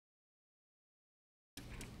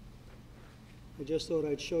I just thought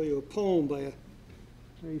I'd show you a poem by a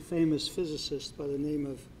very famous physicist by the name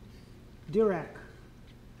of Dirac.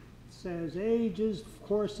 It says, "Age is, of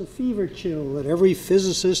course, a fever chill that every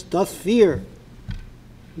physicist doth fear.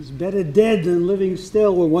 He's better dead than living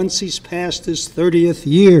still when once he's past his 30th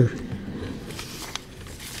year."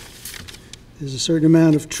 There's a certain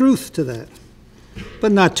amount of truth to that,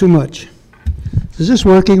 but not too much. Is this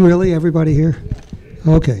working, really, everybody here?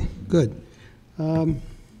 Okay, good.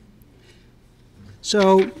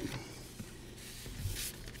 So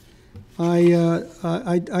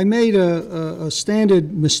I made a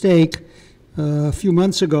standard mistake a few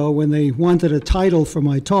months ago when they wanted a title for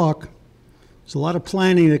my talk. There's a lot of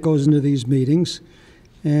planning that goes into these meetings,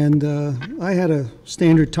 and I had a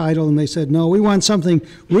standard title, and they said, no, we want something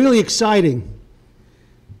really exciting.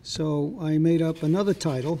 So I made up another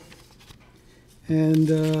title, and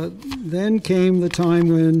then came the time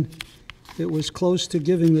when it was close to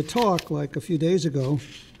giving the talk, like a few days ago,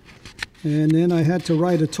 and then I had to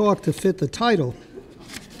write a talk to fit the title.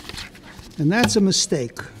 And that's a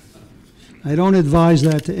mistake. I don't advise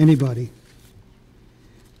that to anybody.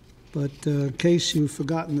 But in case you've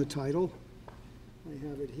forgotten the title, I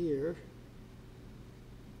have it here.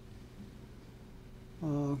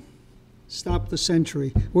 Stop the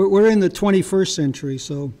Century. We're in the 21st century,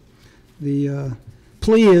 so the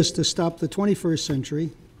plea is to stop the 21st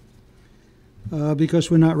century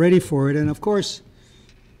because we're not ready for it. And of course,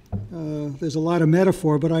 there's a lot of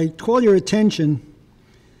metaphor, but I call your attention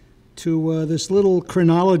to this little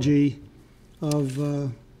chronology of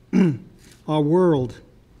our world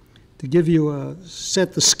to give you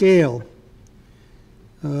set the scale.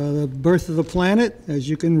 The birth of the planet, as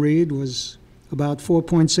you can read, was about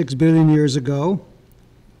 4.6 billion years ago.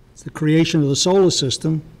 It's the creation of the solar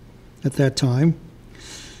system at that time.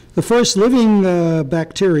 The first living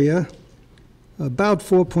bacteria, about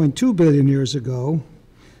 4.2 billion years ago.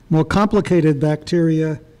 More complicated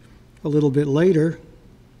bacteria a little bit later.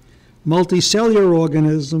 Multicellular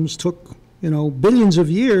organisms took, billions of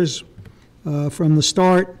years from the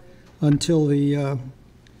start until the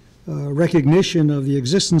recognition of the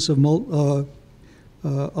existence of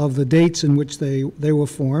the dates in which they were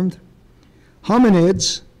formed.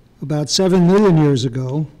 Hominids, about 7 million years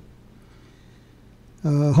ago.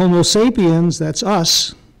 Homo sapiens, that's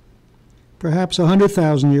us, perhaps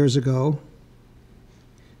 100,000 years ago.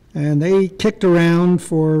 And they kicked around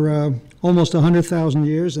for almost 100,000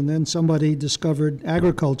 years, and then somebody discovered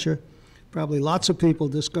agriculture. Probably lots of people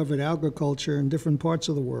discovered agriculture in different parts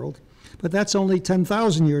of the world, but that's only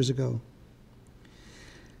 10,000 years ago.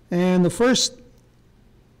 And the first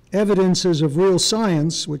evidences of real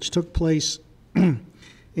science, which took place in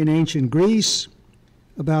ancient Greece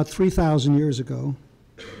about 3,000 years ago.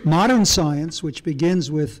 Modern science, which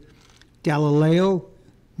begins with Galileo,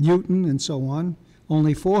 Newton, and so on,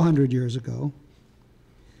 only 400 years ago.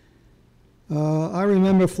 I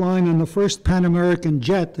remember flying on the first Pan American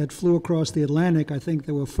jet that flew across the Atlantic. I think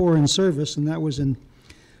there were 4 in service, and that was in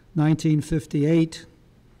 1958,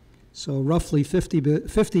 so roughly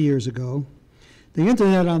 50 years ago. The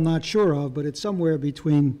internet I'm not sure of, but it's somewhere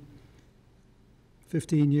between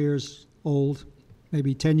 15 years old,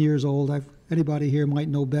 maybe 10 years old. Anybody here might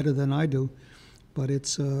know better than I do, but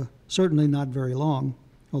it's certainly not very long,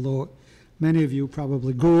 although many of you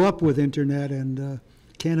probably grew up with internet and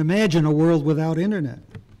can't imagine a world without internet.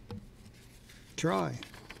 Try.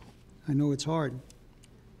 I know it's hard.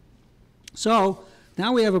 So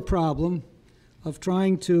now we have a problem of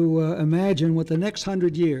trying to imagine what the next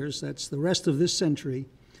 100 years, that's the rest of this century,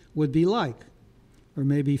 would be like, or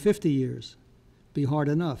maybe 50 years. Be hard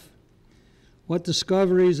enough. What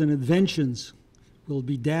discoveries and inventions will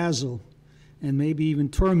bedazzle and maybe even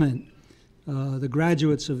torment the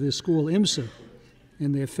graduates of this school, IMSA,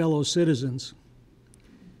 and their fellow citizens.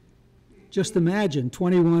 Just imagine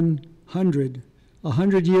 2100,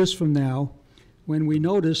 100 years from now, when we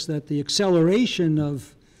notice that the acceleration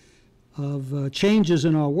of changes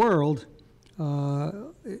in our world,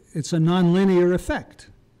 it's a nonlinear effect.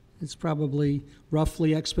 It's probably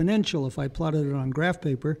roughly exponential if I plotted it on graph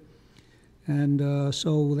paper. And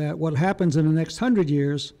so that what happens in the next 100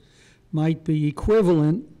 years might be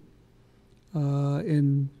equivalent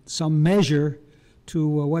in some measure to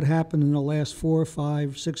what happened in the last 400,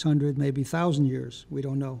 500, 600, maybe 1,000 years. We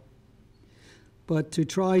don't know. But to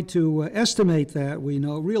try to estimate that, we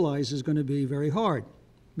realize is going to be very hard,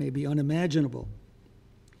 maybe unimaginable.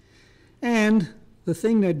 And the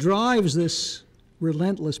thing that drives this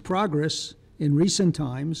relentless progress in recent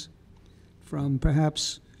times, from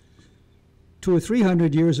perhaps 200 or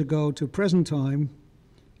 300 years ago to present time,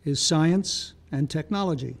 is science and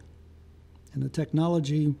technology. And the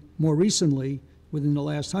technology more recently within the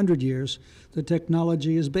last 100 years. The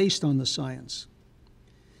technology is based on the science.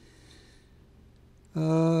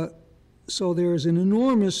 So there's an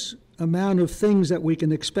enormous amount of things that we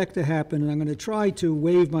can expect to happen, and I'm going to try to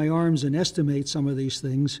wave my arms and estimate some of these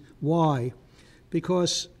things. Why?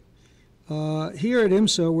 Because here at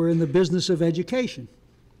IMSA, we're in the business of education,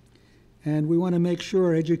 and we want to make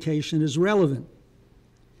sure education is relevant.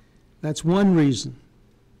 That's one reason.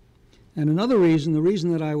 And another reason, the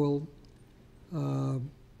reason that I will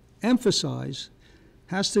emphasize,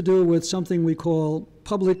 has to do with something we call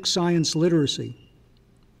public science literacy.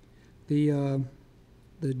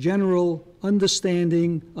 The general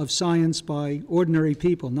understanding of science by ordinary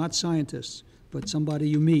people, not scientists, but somebody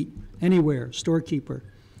you meet anywhere, storekeeper,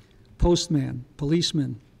 postman,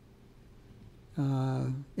 policeman,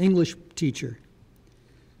 English teacher.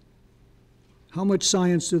 How much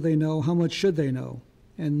science do they know? How much should they know?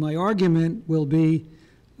 And my argument will be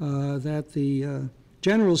that the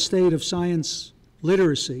general state of science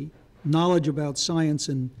literacy, knowledge about science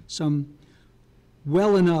and some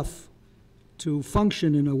well enough to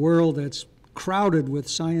function in a world that's crowded with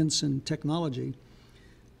science and technology,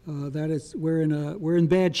 we're in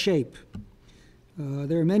bad shape.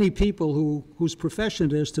 There are many people whose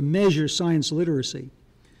profession it is to measure science literacy.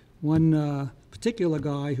 One particular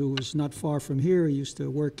guy who was not far from here, he used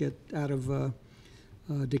to work out of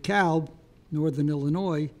DeKalb, northern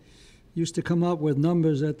Illinois, used to come up with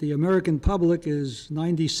numbers that the American public is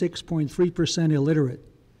 96.3% illiterate.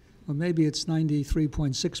 Or maybe it's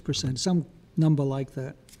 93.6%, some number like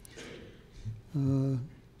that.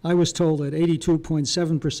 I was told that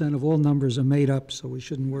 82.7% of all numbers are made up, so we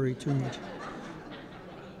shouldn't worry too much.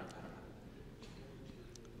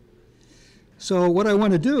 So what I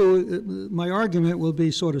want to do, my argument will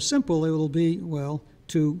be sort of simple. It will be, well,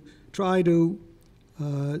 to try to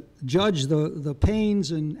judge the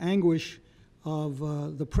pains and anguish of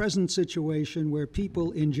the present situation where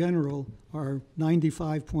people in general are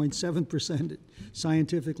 95.7%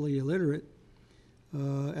 scientifically illiterate,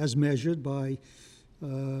 as measured by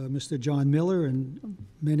Mr. John Miller and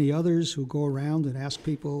many others who go around and ask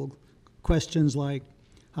people questions like,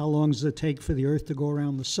 how long does it take for the Earth to go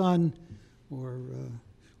around the sun? Or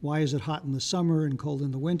why is it hot in the summer and cold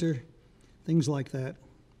in the winter? Things like that.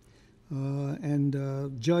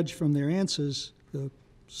 And judge from their answers the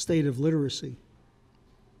state of literacy.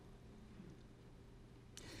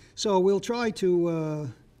 So we'll try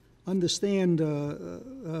to understand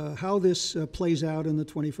how this plays out in the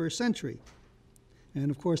 21st century.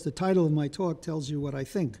 And of course, the title of my talk tells you what I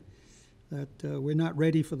think, that we're not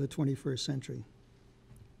ready for the 21st century.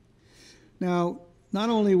 Now, not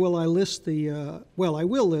only will I list I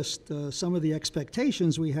will list some of the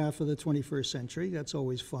expectations we have for the 21st century. That's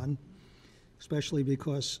always fun, especially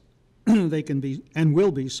because they can be and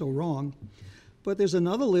will be so wrong. But there's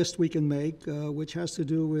another list we can make which has to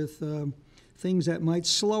do with things that might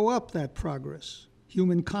slow up that progress.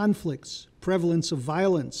 Human conflicts, prevalence of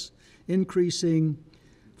violence, increasing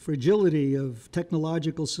fragility of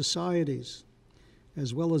technological societies,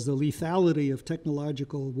 as well as the lethality of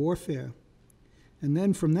technological warfare. And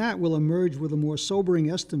then from that we'll emerge with a more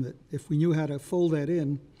sobering estimate, if we knew how to fold that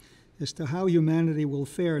in, as to how humanity will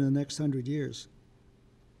fare in the next 100 years.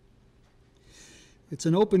 It's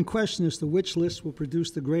an open question as to which list will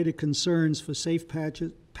produce the greater concerns for safe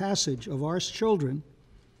passage of our children,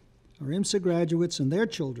 our IMSA graduates and their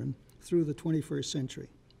children, through the 21st century.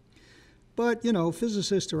 But, you know,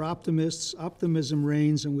 physicists are optimists, optimism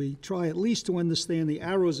reigns, and we try at least to understand the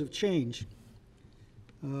arrows of change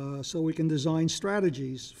so we can design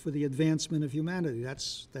strategies for the advancement of humanity.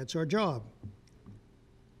 That's our job.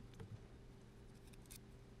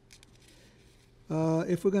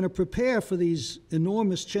 If we're going to prepare for these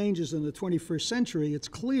enormous changes in the 21st century, it's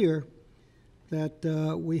clear that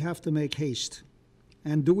we have to make haste.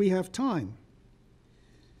 And do we have time?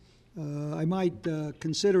 I might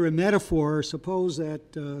consider a metaphor. Suppose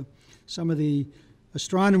that some of the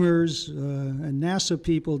astronomers and NASA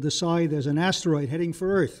people decide there's an asteroid heading for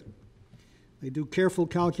Earth. They do careful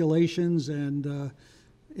calculations, and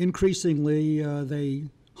increasingly they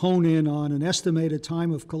hone in on an estimated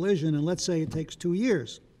time of collision, and let's say it takes 2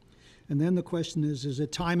 years. And then the question is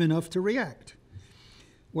it time enough to react?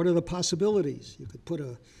 What are the possibilities? You could put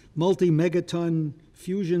a multi-megaton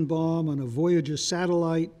fusion bomb on a Voyager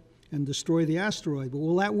satellite and destroy the asteroid, but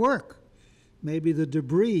will that work? Maybe the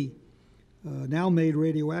debris, now made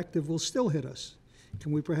radioactive, will still hit us.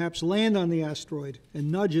 Can we perhaps land on the asteroid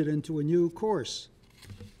and nudge it into a new course?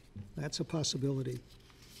 That's a possibility.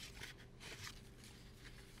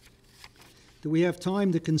 Do we have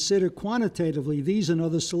time to consider quantitatively these and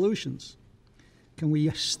other solutions? Can we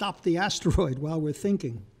stop the asteroid while we're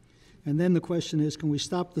thinking? And then the question is, can we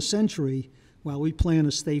stop the century while we plan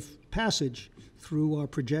a safe passage through our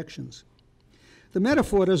projections? The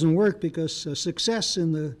metaphor doesn't work because success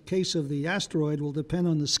in the case of the asteroid will depend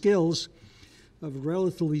on the skills of a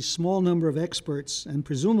relatively small number of experts and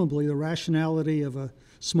presumably the rationality of a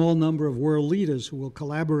small number of world leaders who will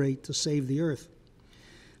collaborate to save the Earth.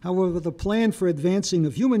 However, the plan for advancing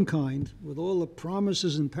of humankind, with all the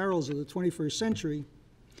promises and perils of the 21st century,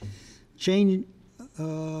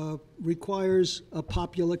 requires a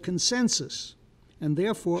popular consensus and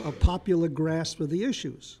therefore a popular grasp of the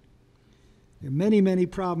issues. There are many, many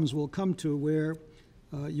problems we'll come to where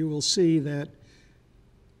you will see that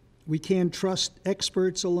we can't trust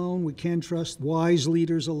experts alone, we can't trust wise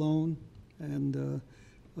leaders alone, and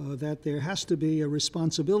that there has to be a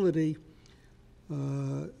responsibility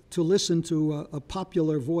to listen to a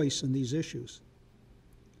popular voice in these issues.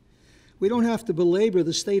 We don't have to belabor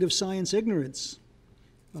the state of science ignorance.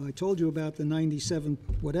 I told you about the 97,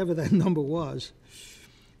 whatever that number was.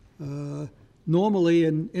 Normally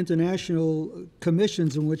in international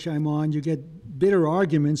commissions in which I'm on, you get bitter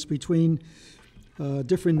arguments between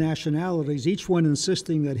different nationalities, each one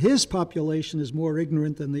insisting that his population is more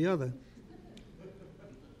ignorant than the other.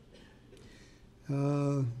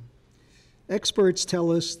 Experts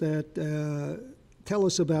tell us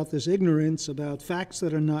about this ignorance, about facts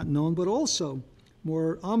that are not known, but also,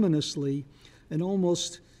 more ominously, an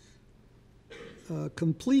almost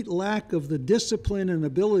complete lack of the discipline and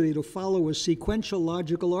ability to follow a sequential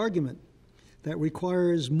logical argument that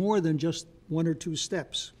requires more than just one or two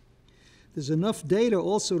steps. There's enough data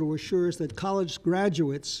also to assure us that college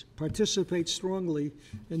graduates participate strongly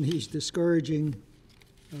in these discouraging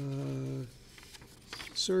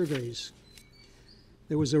surveys.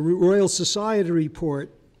 There was a Royal Society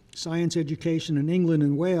report, Science Education in England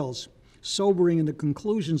and Wales, sobering in the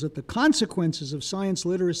conclusions that the consequences of science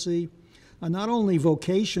literacy are not only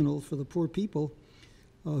vocational for the poor people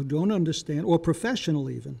who don't understand, or professional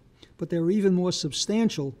even, but there are even more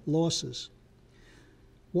substantial losses.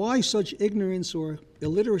 Why such ignorance or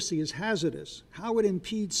illiteracy is hazardous, how it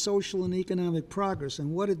impedes social and economic progress,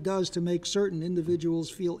 and what it does to make certain individuals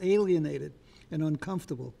feel alienated and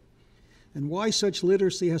uncomfortable, and why such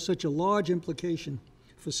literacy has such a large implication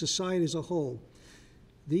for society as a whole.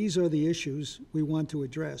 These are the issues we want to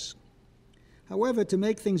address. However, to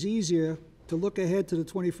make things easier, to look ahead to the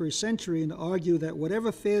 21st century and to argue that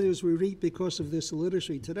whatever failures we reap because of this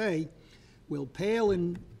illiteracy today will pale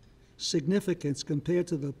in significance compared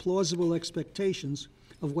to the plausible expectations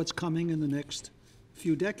of what's coming in the next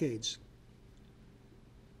few decades.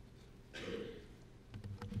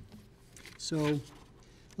 So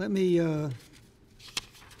let me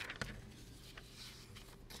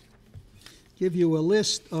give you a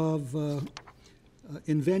list of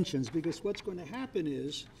inventions, because what's going to happen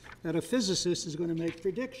is that a physicist is going to make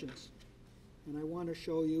predictions. And I want to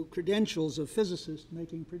show you credentials of physicists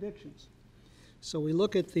making predictions. So we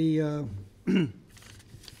look at the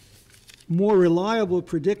more reliable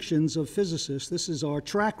predictions of physicists. This is our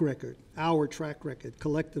track record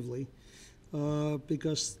collectively,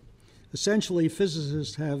 because essentially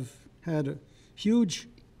physicists have had a huge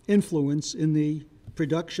influence in the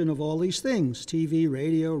production of all these things: TV,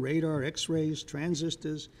 radio, radar, X-rays,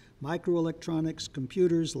 transistors, microelectronics,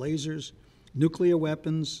 computers, lasers, nuclear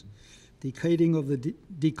weapons, decoding of the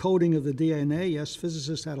DNA. Yes,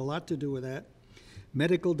 physicists had a lot to do with that.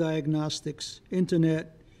 Medical diagnostics,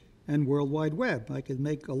 internet, and World Wide Web. I could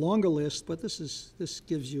make a longer list, but this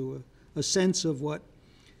gives you a sense of what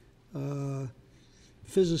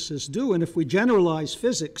physicists do. And if we generalize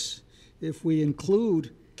physics, if we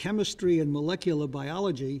include chemistry and molecular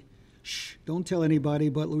biology, don't tell anybody,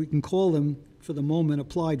 but we can call them, for the moment,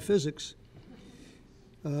 applied physics.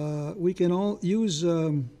 We can all use,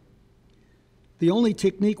 the only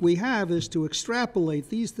technique we have is to extrapolate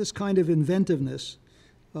this kind of inventiveness,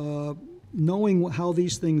 knowing how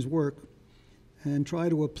these things work, and try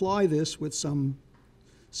to apply this with some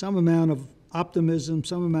amount of optimism,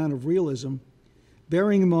 some amount of realism,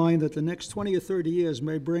 bearing in mind that the next 20 or 30 years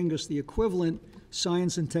may bring us the equivalent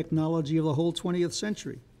science and technology of the whole 20th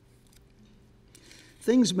century.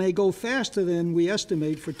 Things may go faster than we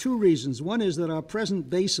estimate for two reasons. One is that our present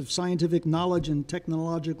base of scientific knowledge and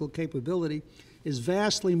technological capability is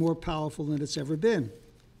vastly more powerful than it's ever been.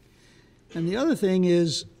 And the other thing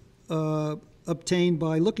is obtained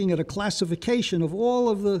by looking at a classification of all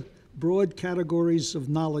of the broad categories of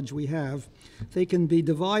knowledge we have. They can be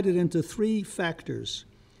divided into three factors.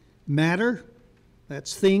 Matter,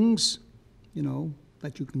 that's things,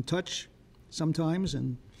 that you can touch sometimes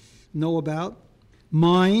and know about.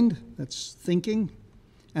 mind, that's thinking,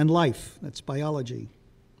 and life, that's biology.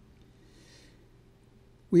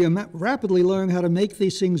 We are rapidly learning how to make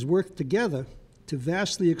these things work together to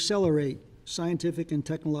vastly accelerate scientific and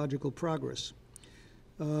technological progress.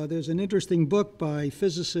 There's an interesting book by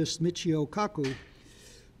physicist Michio Kaku.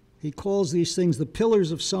 He calls these things the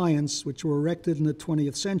pillars of science, which were erected in the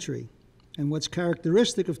 20th century. And what's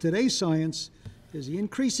characteristic of today's science is the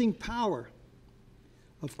increasing power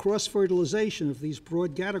of cross-fertilization of these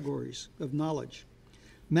broad categories of knowledge.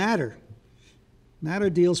 Matter.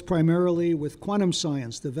 Matter deals primarily with quantum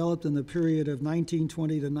science, developed in the period of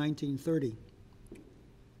 1920 to 1930.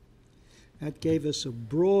 That gave us a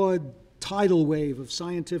broad tidal wave of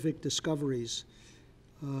scientific discoveries,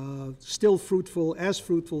 still fruitful, as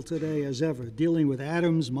fruitful today as ever, dealing with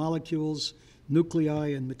atoms, molecules, nuclei,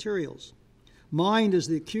 and materials. Mind is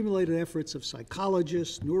the accumulated efforts of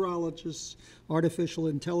psychologists, neurologists, artificial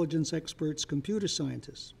intelligence experts, computer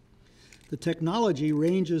scientists. The technology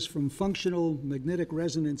ranges from functional magnetic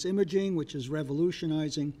resonance imaging, which is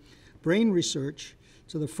revolutionizing brain research,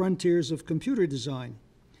 to the frontiers of computer design.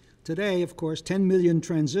 Today, of course, 10 million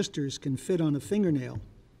transistors can fit on a fingernail,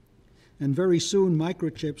 and very soon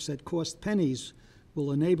microchips that cost pennies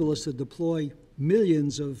will enable us to deploy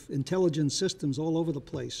millions of intelligent systems all over the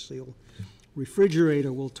place. The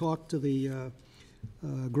refrigerator will talk to the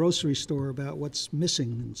grocery store about what's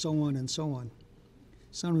missing, and so on and so on.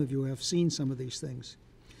 Some of you have seen some of these things.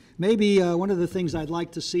 Maybe one of the things I'd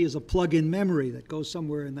like to see is a plug-in memory that goes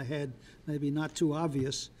somewhere in the head, maybe not too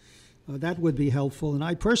obvious. That would be helpful. And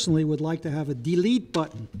I personally would like to have a delete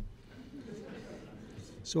button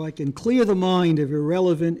so I can clear the mind of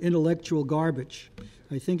irrelevant intellectual garbage.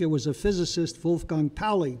 I think it was a physicist, Wolfgang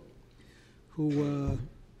Pauli, who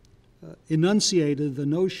enunciated the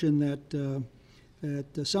notion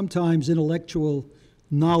that sometimes intellectual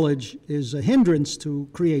knowledge is a hindrance to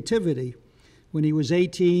creativity. When he was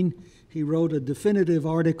 18, he wrote a definitive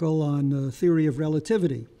article on theory of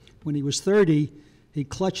relativity. When he was 30, he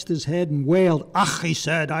clutched his head and wailed, "Ach," he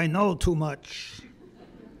said, "I know too much."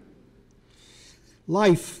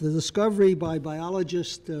 Life, the discovery by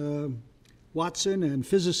biologist Watson and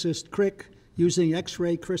physicist Crick using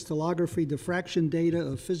X-ray crystallography diffraction data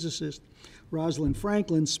of physicist Rosalind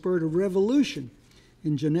Franklin spurred a revolution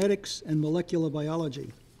in genetics and molecular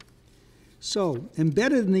biology. So,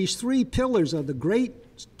 embedded in these three pillars are the great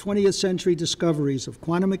 20th century discoveries of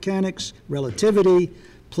quantum mechanics, relativity,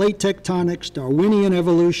 plate tectonics, Darwinian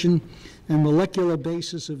evolution, and molecular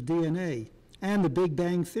basis of DNA, and the Big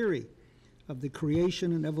Bang theory of the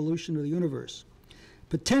creation and evolution of the universe.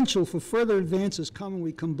 Potential for further advances come when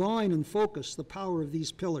we combine and focus the power of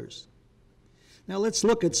these pillars. Now let's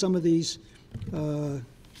look at some of these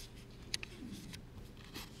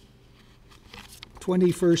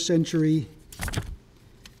 21st century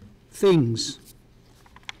things.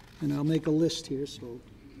 And I'll make a list here so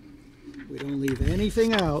we don't leave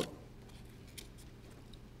anything out.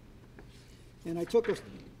 And I took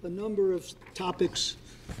a number of topics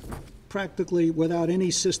practically without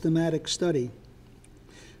any systematic study.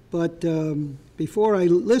 But before I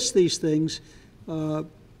list these things,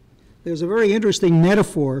 there's a very interesting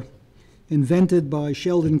metaphor invented by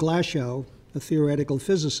Sheldon Glashow, a theoretical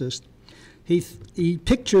physicist. He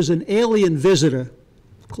pictures an alien visitor,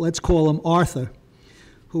 let's call him Arthur,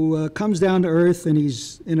 who comes down to Earth, and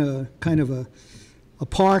he's in a kind of a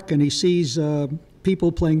park, and he sees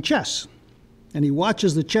people playing chess. And he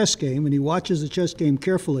watches the chess game, and he watches the chess game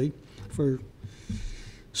carefully for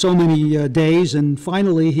so many days, and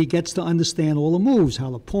finally he gets to understand all the moves, how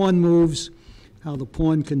the pawn moves, how the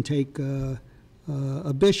pawn can take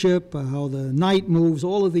a bishop, how the knight moves,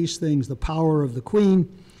 all of these things, the power of the queen.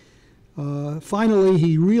 Finally,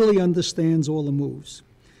 he really understands all the moves.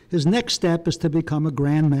 His next step is to become a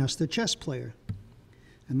grandmaster chess player.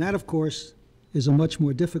 And that, of course, is a much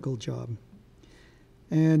more difficult job.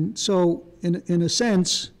 And so, in a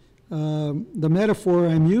sense, the metaphor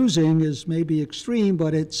I'm using is maybe extreme,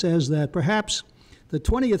 but it says that perhaps the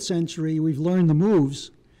 20th century, we've learned the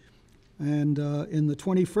moves, and in the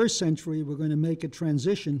 21st century, we're going to make a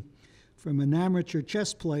transition from an amateur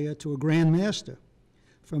chess player to a grandmaster,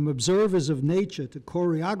 from observers of nature to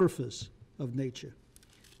choreographers of nature.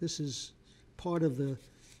 This is part of the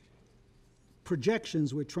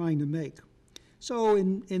projections we're trying to make. So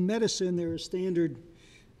in medicine, there are standard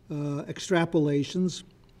extrapolations,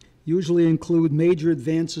 usually include major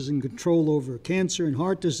advances in control over cancer and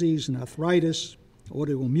heart disease and arthritis,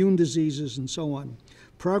 autoimmune diseases, and so on.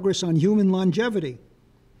 Progress on human longevity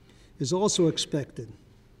is also expected.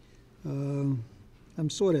 I'm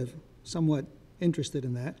somewhat interested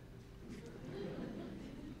in that.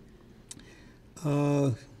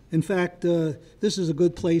 In fact, this is a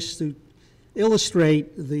good place to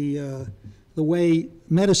illustrate the way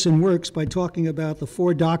medicine works by talking about the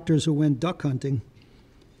 4 doctors who went duck hunting.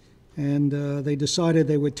 And they decided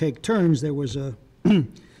they would take turns. There was a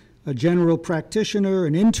general practitioner,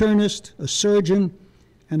 an internist, a surgeon,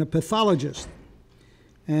 and a pathologist.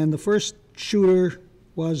 And the first shooter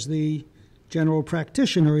was the general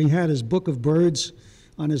practitioner. He had his book of birds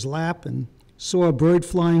on his lap and saw a bird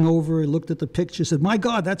flying over. He looked at the picture, said, "My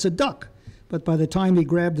God, that's a duck." But by the time he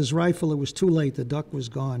grabbed his rifle, it was too late. The duck was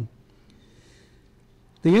gone.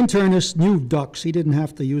 The internist knew ducks. He didn't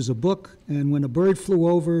have to use a book. And when a bird flew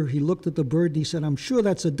over, he looked at the bird and he said, "I'm sure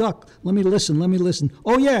that's a duck. Let me listen, let me listen.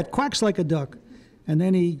 Oh, yeah, it quacks like a duck." And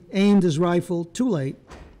then he aimed his rifle. Too late.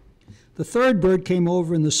 The third bird came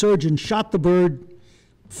over and the surgeon shot the bird.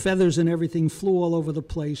 Feathers and everything flew all over the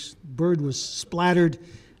place. Bird was splattered.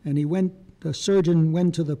 And the surgeon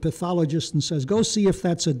went to the pathologist and says, "Go see if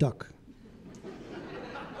that's a duck."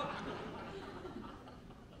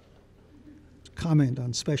 Comment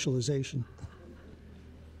on specialization.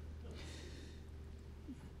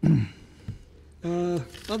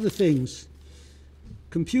 Other things.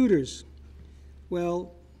 Computers.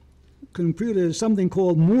 Well, computers, something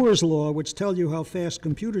called Moore's Law, which tells you how fast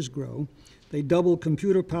computers grow. They double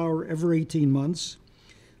computer power every 18 months.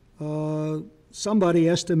 Somebody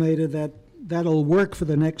estimated that that'll work for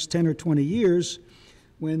the next 10 or 20 years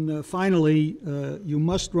when finally you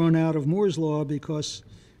must run out of Moore's Law because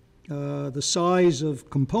the size of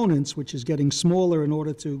components, which is getting smaller in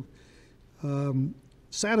order to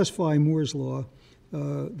satisfy Moore's Law,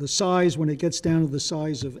 the size, when it gets down to the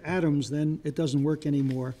size of atoms, then it doesn't work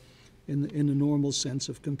anymore in the normal sense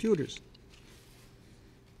of computers.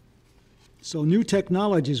 So new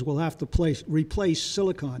technologies will have to replace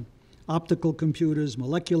silicon. Optical computers,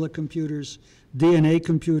 molecular computers, DNA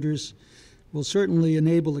computers will certainly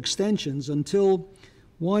enable extensions until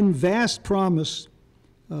one vast promise,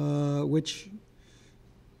 which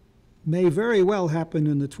may very well happen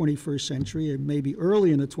in the 21st century, it may be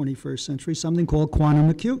early in the 21st century, something called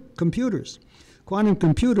quantum computers. Quantum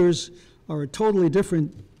computers are a totally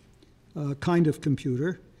different kind of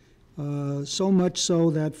computer, so much so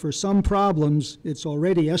that for some problems, it's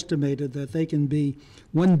already estimated that they can be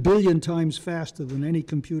 1 billion times faster than any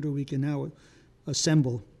computer we can now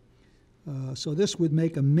assemble. So this would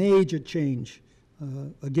make a major change,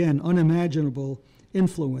 again, unimaginable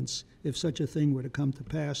influence if such a thing were to come to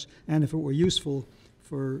pass, and if it were useful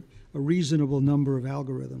for a reasonable number of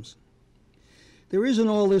algorithms. There is in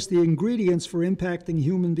all this the ingredients for impacting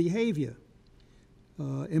human behavior.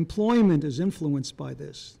 Employment is influenced by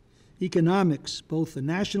this. Economics, both the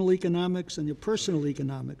national economics and the personal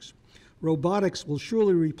economics. Robotics will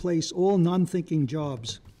surely replace all non-thinking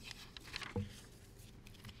jobs.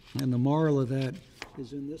 And the moral of that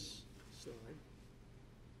is in this slide.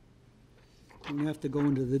 We don't have to go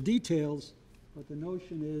into the details, but the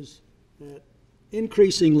notion is that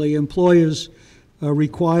increasingly employers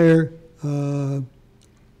require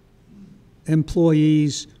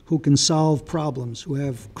employees who can solve problems, who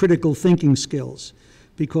have critical thinking skills,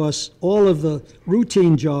 because all of the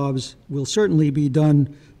routine jobs will certainly be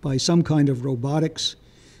done by some kind of robotics.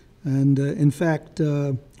 And in fact,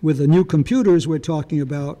 with the new computers we're talking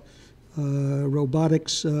about,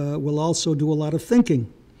 robotics will also do a lot of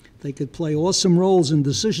thinking. They could play awesome roles in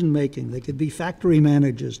decision making. They could be factory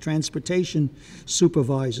managers, transportation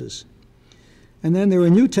supervisors. And then there are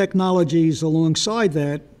new technologies alongside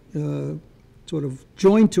that, sort of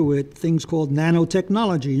joined to it, things called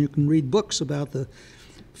nanotechnology. You can read books about the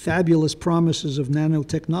fabulous promises of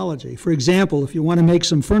nanotechnology. For example, if you want to make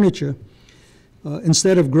some furniture,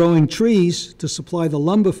 instead of growing trees to supply the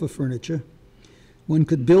lumber for furniture, one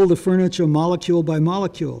could build the furniture molecule by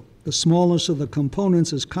molecule. The smallness of the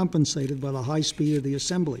components is compensated by the high speed of the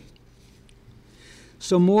assembly.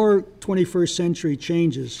 So more 21st century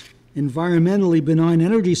changes. Environmentally benign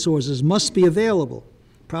energy sources must be available,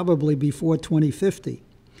 probably before 2050.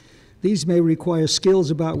 These may require skills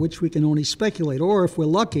about which we can only speculate, or if we're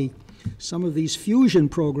lucky, some of these fusion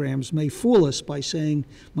programs may fool us by saying,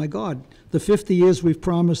 my God, the 50 years we've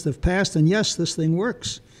promised have passed, and yes, this thing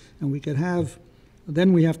works. And we could have,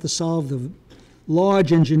 then we have to solve the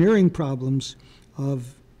large engineering problems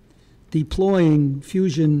of deploying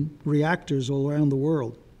fusion reactors all around the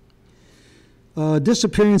world.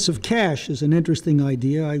 Disappearance of cash is an interesting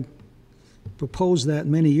idea. I proposed that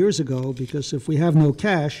many years ago because if we have no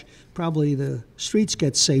cash, probably the streets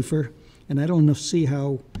get safer, and I don't see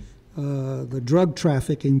how the drug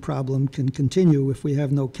trafficking problem can continue if we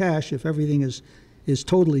have no cash, if everything is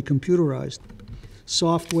totally computerized.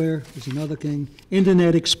 Software is another thing.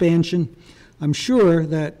 Internet expansion. I'm sure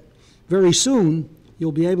that very soon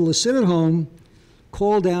you'll be able to sit at home,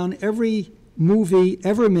 call down every movie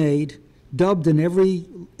ever made, dubbed in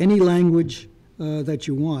any language that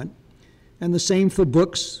you want. And the same for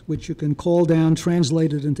books, which you can call down,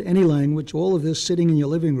 translated into any language, all of this sitting in your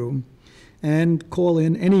living room, and call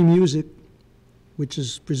in any music, which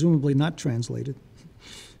is presumably not translated.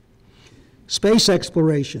 Space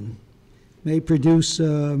exploration may produce,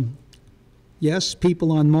 yes,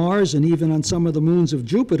 people on Mars and even on some of the moons of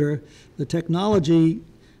Jupiter. The technology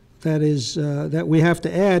that we have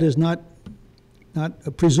to add is not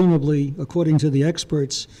presumably, according to the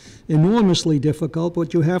experts, enormously difficult, but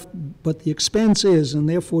the expense is, and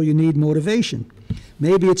therefore you need motivation.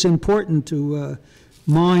 Maybe it's important to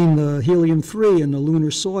mine the helium-3 in the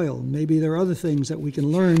lunar soil. Maybe there are other things that we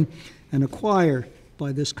can learn and acquire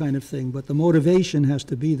by this kind of thing, but the motivation has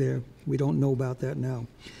to be there. We don't know about that now.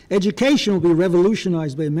 Education will be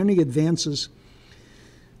revolutionized by many advances.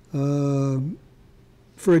 For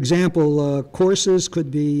example, courses could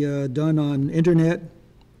be done on internet,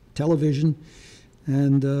 television,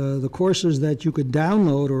 and the courses that you could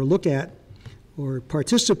download or look at or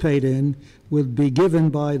participate in would be given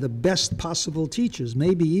by the best possible teachers,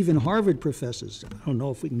 maybe even Harvard professors. I don't know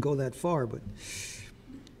if we can go that far, but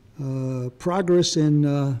progress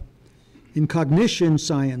in cognition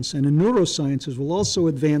science and in neurosciences will also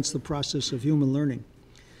advance the process of human learning.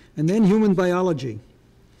 And then human biology.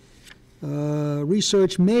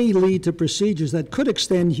 Research may lead to procedures that could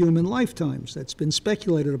extend human lifetimes. That's been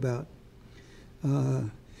speculated about.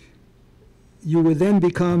 You would then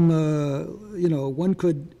become, one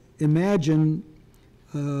could imagine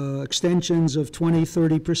extensions of 20,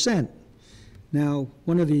 30%. Now,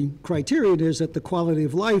 one of the criteria is that the quality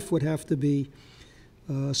of life would have to be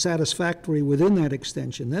satisfactory within that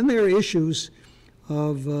extension. Then there are issues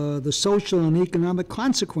of the social and economic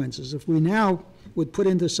consequences. If we now would put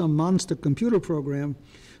into some monster computer program,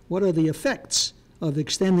 what are the effects of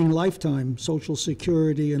extending lifetime, Social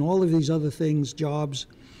Security, and all of these other things, jobs?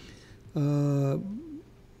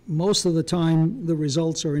 Most of the time, the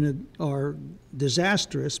results are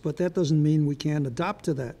disastrous, but that doesn't mean we can't adopt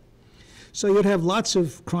to that. So you'd have lots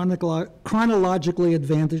of chronologically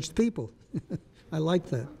advantaged people. I like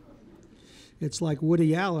that. It's like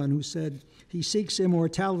Woody Allen, who said he seeks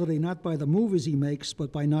immortality not by the movies he makes,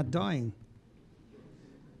 but by not dying.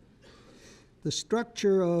 The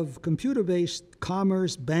structure of computer-based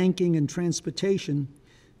commerce, banking, and transportation,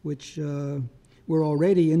 which we're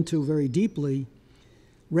already into very deeply,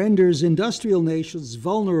 renders industrial nations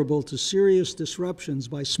vulnerable to serious disruptions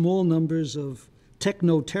by small numbers of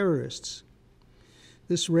techno-terrorists.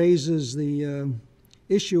 This raises the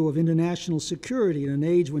issue of international security in an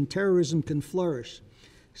age when terrorism can flourish,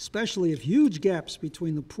 especially if huge gaps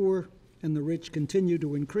between the poor and the rich continue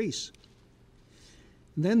to increase.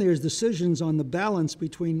 And then there's decisions on the balance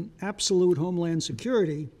between absolute homeland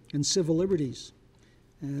security and civil liberties.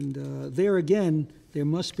 And there again, there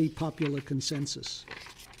must be popular consensus.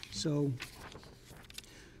 So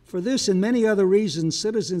for this and many other reasons,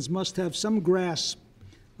 citizens must have some grasp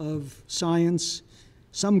of science,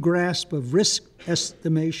 some grasp of risk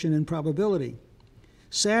estimation and probability.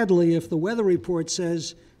 Sadly, if the weather report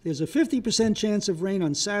says there's a 50% chance of rain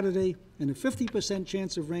on Saturday and a 50%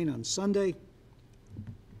 chance of rain on Sunday,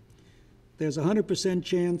 there's a 100%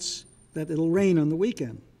 chance that it'll rain on the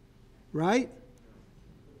weekend, right?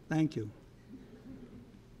 Thank you.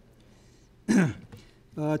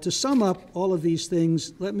 To sum up all of these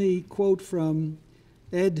things, let me quote from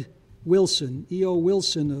Ed Wilson, E.O.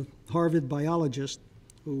 Wilson, a Harvard biologist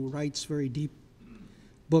who writes very deep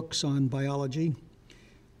books on biology.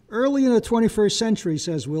 Early in the 21st century,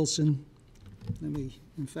 says Wilson, let me,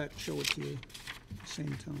 in fact, show it to you at the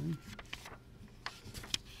same time.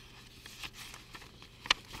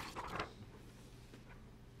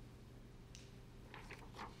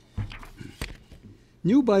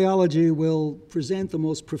 New biology will present the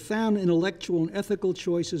most profound intellectual and ethical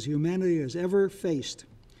choices humanity has ever faced.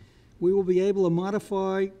 We will be able to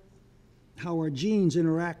modify how our genes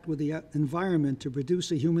interact with the environment to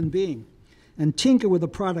produce a human being and tinker with the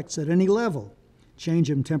products at any level, change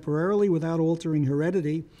them temporarily without altering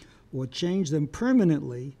heredity, or change them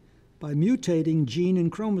permanently by mutating gene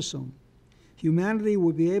and chromosome. Humanity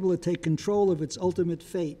will be able to take control of its ultimate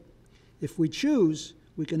fate. If we choose,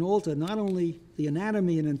 we can alter not only the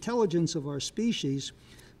anatomy and intelligence of our species,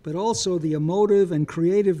 but also the emotive and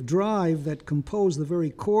creative drive that compose the very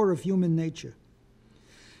core of human nature.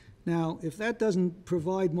 Now, if that doesn't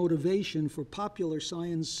provide motivation for popular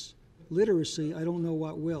science literacy, I don't know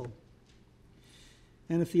what will.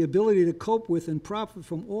 And if the ability to cope with and profit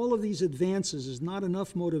from all of these advances is not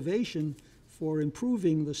enough motivation for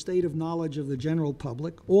improving the state of knowledge of the general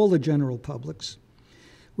public, all the general publics,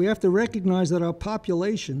 we have to recognize that our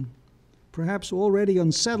population, perhaps already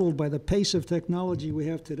unsettled by the pace of technology we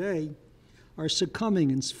have today, are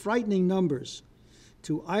succumbing in frightening numbers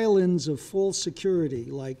to islands of false security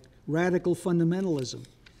like radical fundamentalism,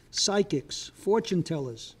 psychics, fortune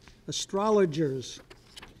tellers, astrologers.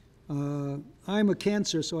 I'm a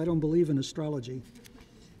Cancer, so I don't believe in astrology.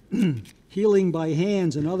 Healing by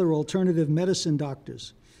hands and other alternative medicine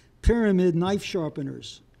doctors, pyramid knife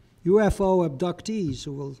sharpeners, UFO abductees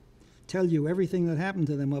who will tell you everything that happened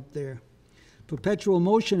to them up there, perpetual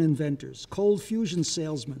motion inventors, cold fusion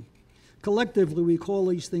salesmen. Collectively, we call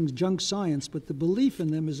these things junk science, but the belief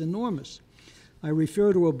in them is enormous. I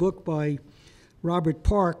refer to a book by Robert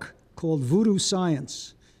Park called Voodoo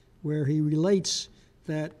Science, where he relates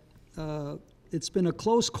that it's been a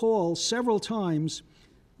close call several times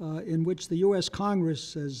in which the U.S.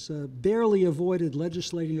 Congress has barely avoided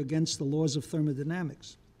legislating against the laws of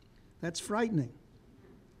thermodynamics. That's frightening.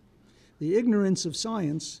 The ignorance of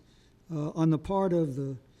science on the part of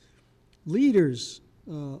the leaders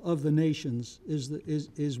of the nations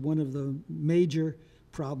is one of the major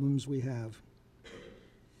problems we have.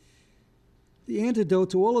 The antidote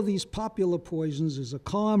to all of these popular poisons is a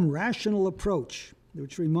calm, rational approach,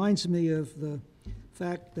 which reminds me of the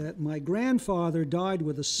fact that my grandfather died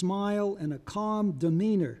with a smile and a calm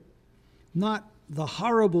demeanor, not the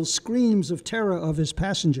horrible screams of terror of his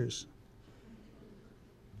passengers.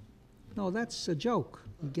 No, that's a joke.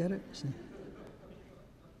 You get it? See?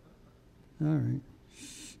 All right.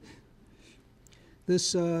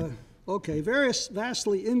 This, various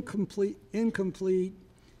vastly incomplete,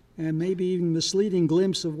 and maybe even misleading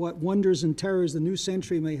glimpse of what wonders and terrors the new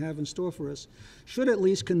century may have in store for us should at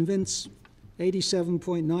least convince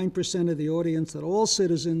 87.9% of the audience that all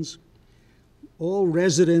citizens, all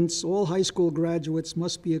residents, all high school graduates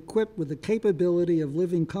must be equipped with the capability of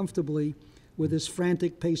living comfortably with this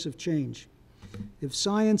frantic pace of change. If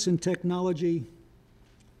science and technology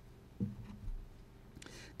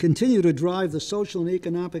continue to drive the social and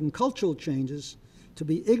economic and cultural changes, to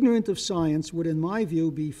be ignorant of science would, in my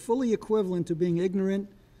view, be fully equivalent to being ignorant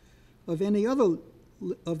of any other,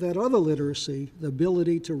 of that other literacy, the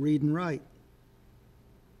ability to read and write.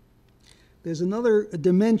 There's another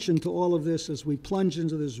dimension to all of this as we plunge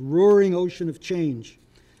into this roaring ocean of change.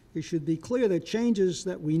 It should be clear that changes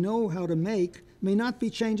that we know how to make may not be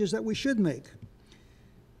changes that we should make.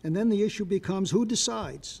 And then the issue becomes who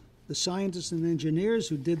decides? The scientists and engineers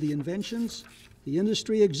who did the inventions, the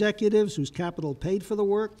industry executives whose capital paid for the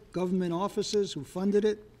work, government offices who funded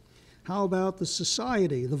it. How about the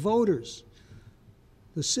society, the voters,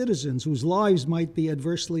 the citizens whose lives might be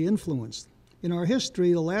adversely influenced? In our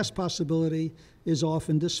history, the last possibility is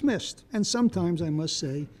often dismissed, and sometimes, I must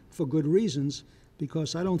say, for good reasons,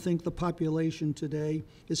 because I don't think the population today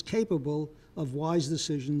is capable of wise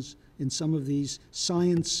decisions in some of these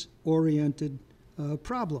science-oriented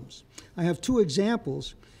problems. I have two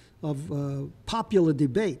examples of popular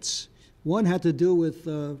debates. One had to do with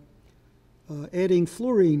adding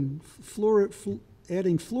fluorides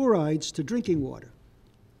to drinking water.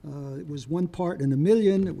 It was 1 part in a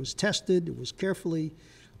million. It was tested. It was carefully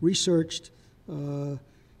researched. But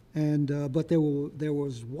there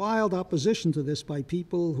was wild opposition to this by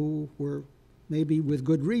people who were, maybe with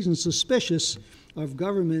good reason, suspicious of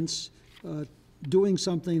governments doing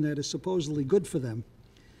something that is supposedly good for them.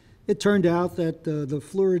 It turned out that the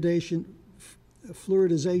fluoridization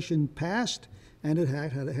passed, and it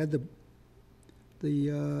had the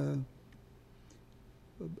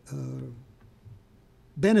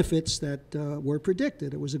benefits that were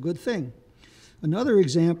predicted. It was a good thing. Another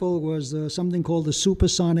example was something called the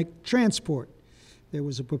supersonic transport. There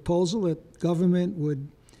was a proposal that government would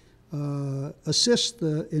assist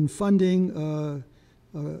in funding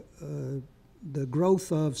the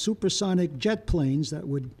growth of supersonic jet planes that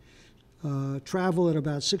would travel at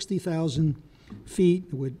about 60,000 feet,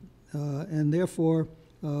 and therefore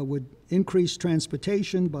would increase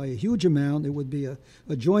transportation by a huge amount. It would be a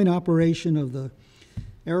joint operation of the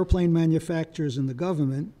airplane manufacturers and the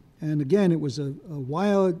government. And again, it was a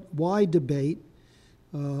wide debate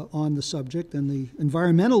on the subject, and the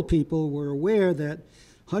environmental people were aware that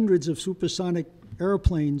hundreds of supersonic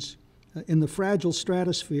airplanes in the fragile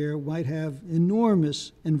stratosphere might have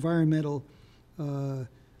enormous environmental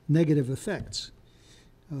negative effects.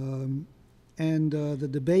 The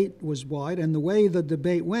debate was wide, and the way the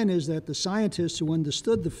debate went is that the scientists who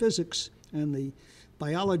understood the physics and the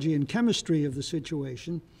biology and chemistry of the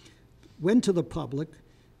situation went to the public,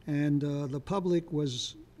 and the public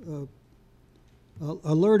was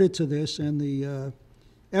alerted to this, and the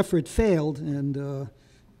effort failed, and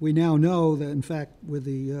we now know that, in fact, with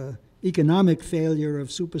the economic failure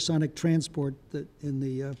of supersonic transport in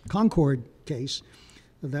the Concorde case,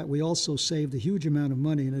 that we also saved a huge amount of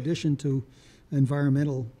money in addition to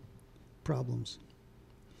environmental problems.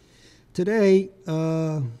 Today,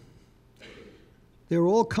 there are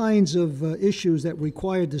all kinds of issues that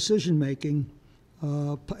require decision-making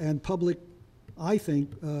and public, I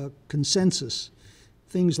think, consensus.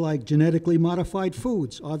 Things like genetically modified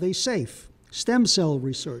foods. Are they safe? Stem cell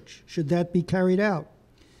research. Should that be carried out?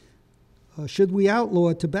 Should we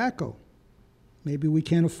outlaw tobacco? Maybe we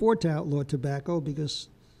can't afford to outlaw tobacco because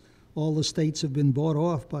all the states have been bought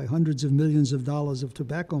off by hundreds of millions of dollars of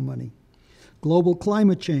tobacco money. Global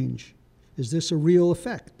climate change. Is this a real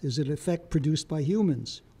effect? Is it an effect produced by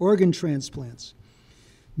humans? Organ transplants.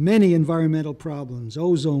 Many environmental problems.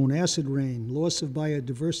 Ozone, acid rain, loss of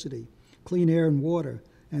biodiversity, clean air and water,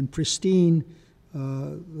 and the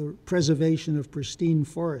preservation of pristine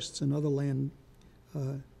forests and other land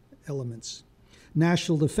elements.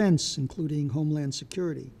 National defense, including homeland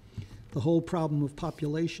security. The whole problem of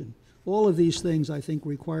population. All of these things, I think,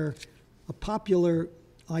 require a popular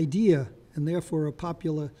idea and therefore a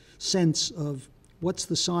popular sense of what's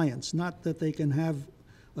the science. Not that they can have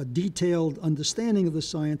a detailed understanding of the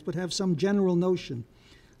science, but have some general notion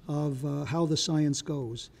of how the science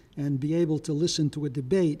goes and be able to listen to a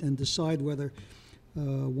debate and decide whether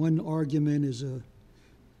one argument is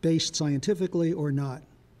based scientifically or not.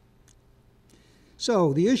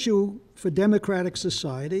 So the issue for democratic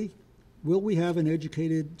society, will we have an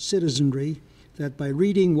educated citizenry that by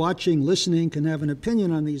reading, watching, listening can have an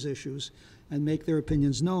opinion on these issues and make their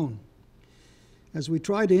opinions known? As we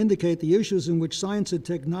try to indicate, the issues in which science and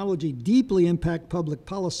technology deeply impact public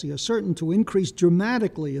policy are certain to increase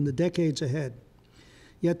dramatically in the decades ahead.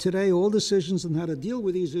 Yet today, all decisions on how to deal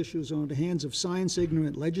with these issues are in the hands of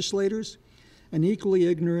science-ignorant legislators and equally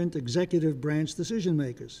ignorant executive branch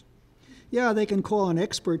decision-makers. Yeah, they can call on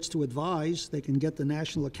experts to advise. They can get the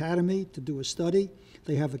National Academy to do a study.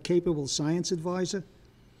 They have a capable science advisor.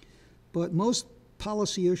 But most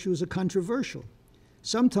policy issues are controversial,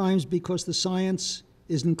 sometimes because the science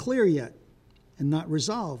isn't clear yet and not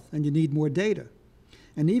resolved, and you need more data.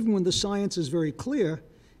 And even when the science is very clear,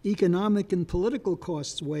 economic and political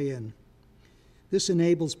costs weigh in. This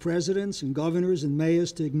enables presidents and governors and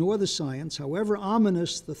mayors to ignore the science, however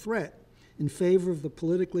ominous the threat, in favor of the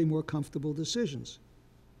politically more comfortable decisions.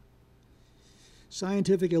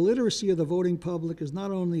 Scientific illiteracy of the voting public is not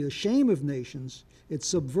only the shame of nations, it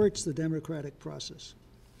subverts the democratic process.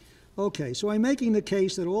 Okay, so I'm making the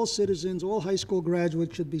case that all citizens, all high school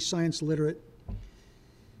graduates should be science literate.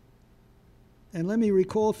 And let me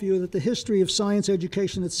recall for you that the history of science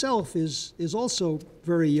education itself is also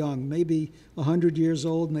very young, maybe 100 years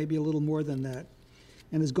old, maybe a little more than that,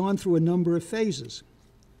 and has gone through a number of phases.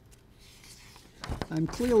 I'm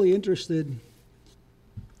clearly interested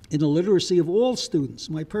in the literacy of all students.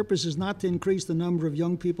 My purpose is not to increase the number of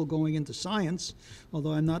young people going into science,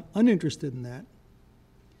 although I'm not uninterested in that.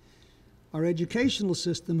 Our educational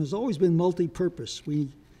system has always been multi-purpose. We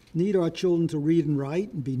need our children to read and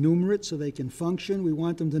write and be numerate so they can function. We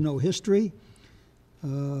want them to know history.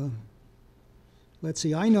 Let's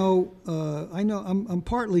see, I'm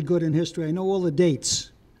partly good in history. I know all the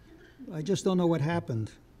dates. I just don't know what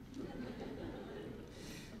happened.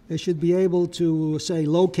 They should be able to, say,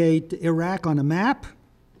 locate Iraq on a map.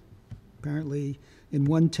 Apparently, in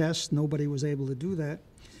one test, nobody was able to do that.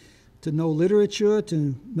 To know literature,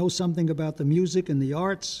 to know something about the music and the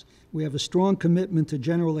arts. We have a strong commitment to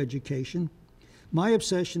general education. My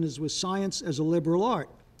obsession is with science as a liberal art,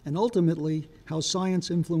 and ultimately how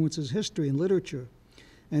science influences history and literature,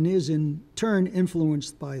 and is in turn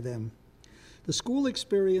influenced by them. The school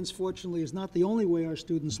experience, fortunately, is not the only way our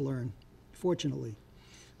students learn, fortunately.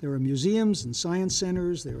 There are museums and science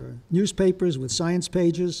centers. There are newspapers with science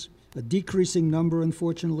pages, a decreasing number,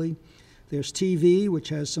 unfortunately. There's TV, which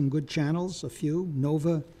has some good channels, a few,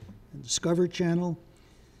 Nova and Discover Channel.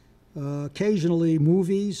 Occasionally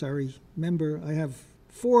movies. I remember I have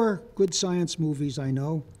 4 good science movies I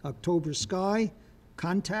know. October Sky,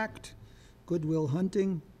 Contact, Good Will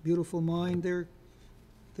Hunting, Beautiful Mind.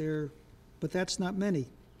 But that's not many.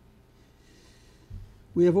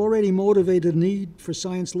 We have already motivated a need for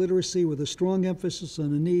science literacy with a strong emphasis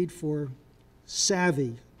on the need for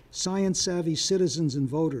savvy, science-savvy citizens and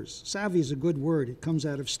voters. Savvy is a good word. It comes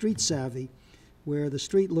out of street savvy, where the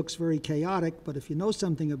street looks very chaotic, but if you know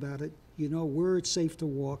something about it, you know where it's safe to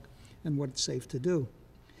walk and what it's safe to do.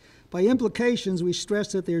 By implications, we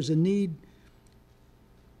stress that there's a need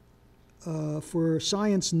for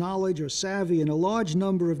science knowledge or savvy in a large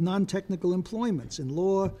number of non-technical employments. In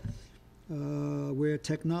law, where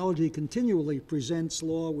technology continually presents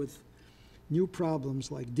law with new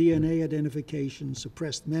problems like DNA identification,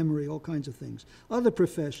 suppressed memory, all kinds of things. Other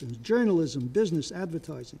professions, journalism, business,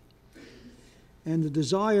 advertising. And the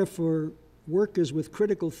desire for workers with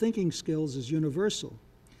critical thinking skills is universal.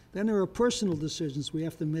 Then there are personal decisions we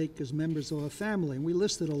have to make as members of our family, and we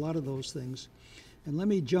listed a lot of those things. And let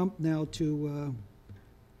me jump now to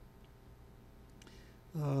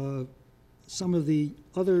some of the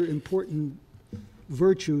other important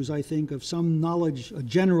virtues, I think, of some knowledge, a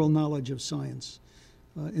general knowledge of science,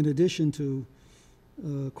 in addition to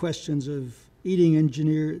questions of eating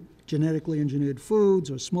genetically engineered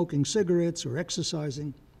foods, or smoking cigarettes, or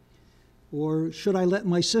exercising. Or should I let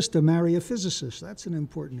my sister marry a physicist? That's an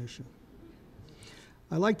important issue.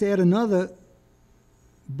 I'd like to add another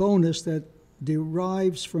bonus that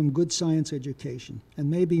derives from good science education, and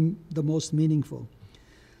maybe the most meaningful.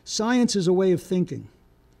 Science is a way of thinking.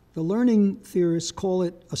 The learning theorists call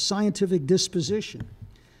it a scientific disposition.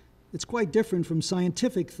 It's quite different from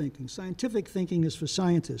scientific thinking. Scientific thinking is for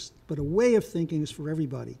scientists, but a way of thinking is for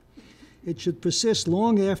everybody. It should persist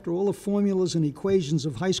long after all the formulas and equations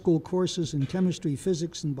of high school courses in chemistry,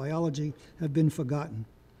 physics, and biology have been forgotten.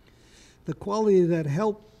 The quality that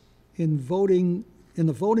help in voting in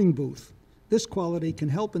the voting booth, this quality can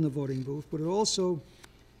help in the voting booth, but it also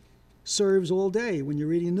serves all day when you're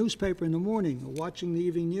reading a newspaper in the morning or watching the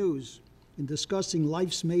evening news and discussing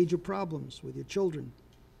life's major problems with your children.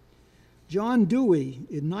 John Dewey,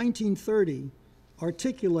 in 1930,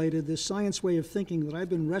 articulated this science way of thinking that I've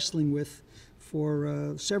been wrestling with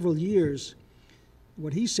for several years.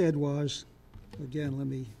 What he said was, again, let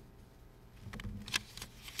me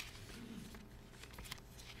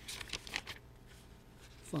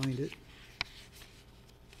find it.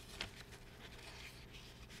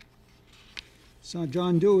 So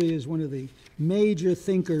John Dewey is one of the major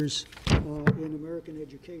thinkers in American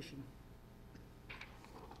education.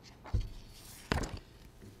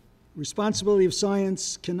 Responsibility of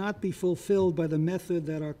science cannot be fulfilled by the method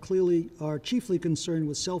that are chiefly concerned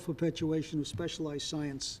with self-perpetuation of specialized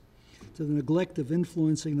science, to the neglect of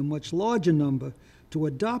influencing the much larger number to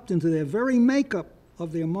adopt into their very makeup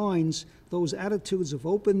of their minds those attitudes of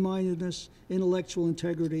open-mindedness, intellectual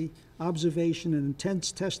integrity, observation, and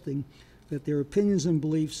intense testing that their opinions and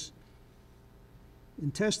beliefs,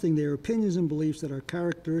 that are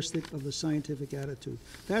characteristic of the scientific attitude.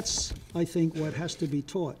 That's, I think, what has to be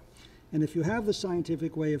taught. And if you have the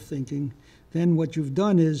scientific way of thinking, then what you've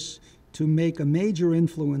done is to make a major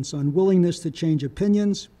influence on willingness to change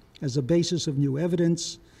opinions as a basis of new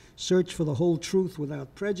evidence, search for the whole truth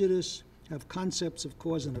without prejudice, have concepts of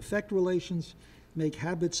cause and effect relations, make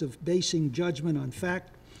habits of basing judgment on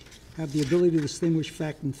fact, have the ability to distinguish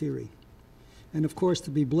fact and theory, and of course to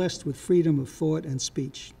be blessed with freedom of thought and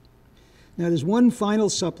speech. Now there's one final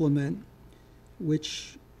supplement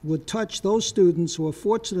which would touch those students who are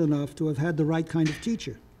fortunate enough to have had the right kind of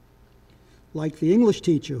teacher, like the English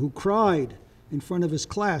teacher who cried in front of his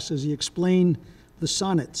class as he explained the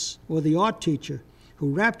sonnets, or the art teacher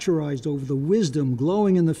who rapturized over the wisdom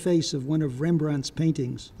glowing in the face of one of Rembrandt's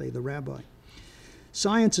paintings, say the rabbi.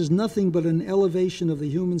 Science is nothing but an elevation of the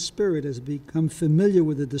human spirit as we become familiar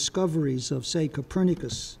with the discoveries of, say,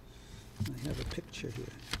 Copernicus. I have a picture here.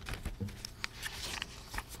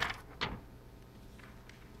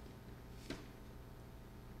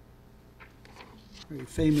 Very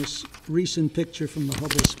famous recent picture from the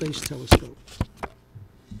Hubble Space Telescope.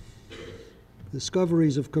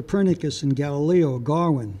 Discoveries of Copernicus and Galileo,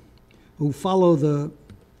 Darwin, who follow the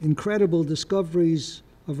incredible discoveries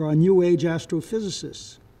of our New Age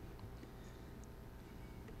astrophysicists.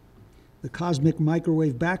 The cosmic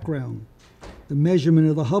microwave background, the measurement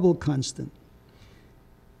of the Hubble constant,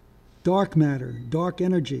 dark matter, dark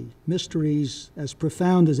energy, mysteries as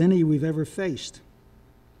profound as any we've ever faced.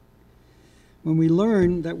 When we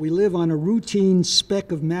learn that we live on a routine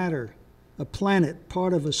speck of matter, a planet,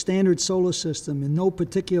 part of a standard solar system in no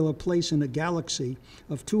particular place in a galaxy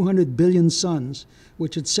of 200 billion suns,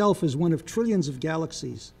 which itself is one of trillions of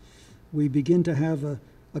galaxies, we begin to have a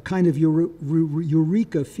kind of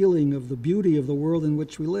eureka feeling of the beauty of the world in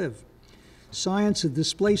which we live. Science has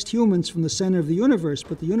displaced humans from the center of the universe,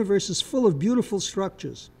 but the universe is full of beautiful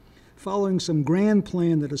structures, following some grand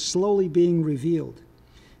plan that is slowly being revealed.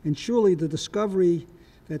 And surely the discovery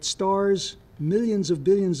that stars millions of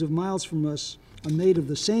billions of miles from us are made of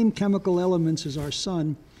the same chemical elements as our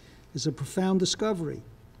sun is a profound discovery.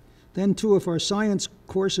 Then, too, if our science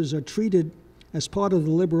courses are treated as part of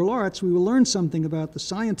the liberal arts, we will learn something about the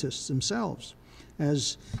scientists themselves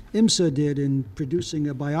as IMSA did in producing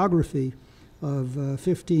a biography of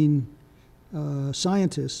 15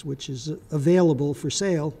 scientists, which is available for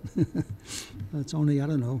sale. It's only, I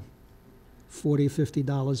don't know, $40,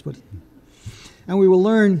 $50, but... And we will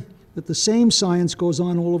learn that the same science goes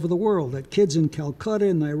on all over the world, that kids in Calcutta,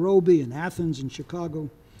 in Nairobi, in Athens, in Chicago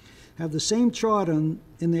have the same chart in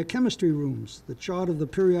their chemistry rooms, the chart of the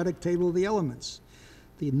periodic table of the elements.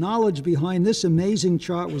 The knowledge behind this amazing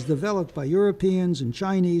chart was developed by Europeans and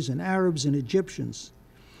Chinese and Arabs and Egyptians.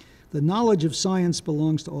 The knowledge of science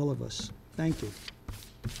belongs to all of us. Thank you.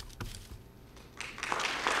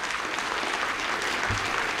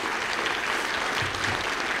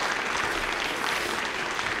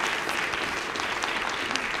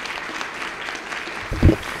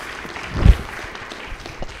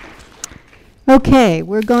 Okay,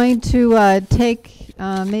 we're going to take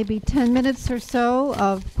maybe 10 minutes or so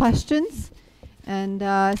of questions. And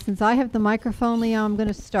since I have the microphone, Leon, I'm going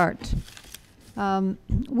to start.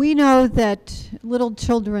 We know that little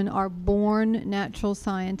children are born natural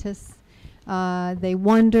scientists. They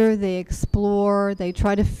wonder, they explore, they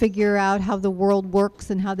try to figure out how the world works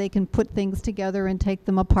and how they can put things together and take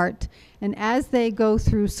them apart. And as they go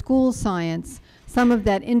through school science, some of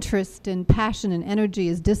that interest and passion and energy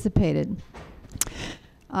is dissipated.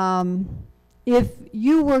 If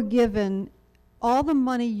you were given all the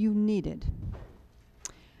money you needed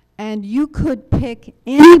and you could pick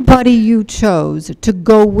anybody you chose to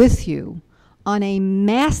go with you on a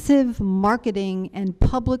massive marketing and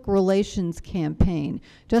public relations campaign,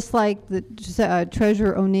 just like the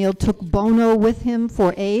Treasurer O'Neill took Bono with him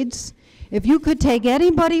for AIDS, if you could take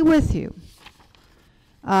anybody with you,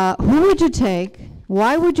 who would you take,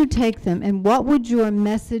 why would you take them, and what would your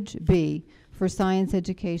message be for science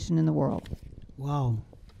education in the world? Wow.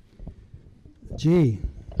 Gee.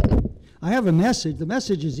 I have a message. The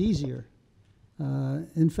message is easier.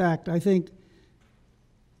 In fact, I think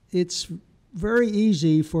it's very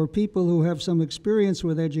easy for people who have some experience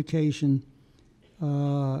with education,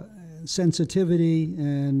 sensitivity,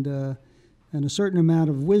 and a certain amount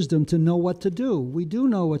of wisdom to know what to do. We do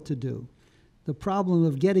know what to do. The problem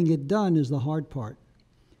of getting it done is the hard part.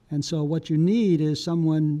 And so what you need is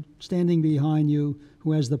someone standing behind you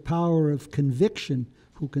who has the power of conviction,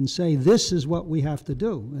 who can say, this is what we have to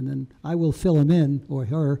do. And then I will fill him in, or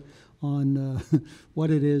her, on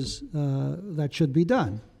what it is that should be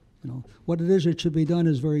done. You know, what it is that should be done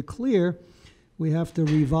is very clear. We have to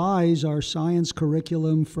revise our science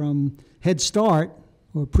curriculum from Head Start,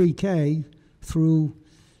 or pre-K, through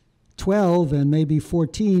 12 and maybe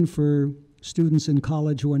 14 for students in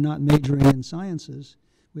college who are not majoring in sciences.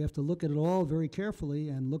 We have to look at it all very carefully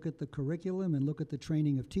and look at the curriculum and look at the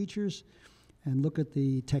training of teachers and look at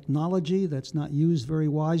the technology that's not used very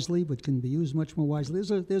wisely but can be used much more wisely.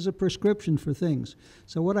 There's a prescription for things.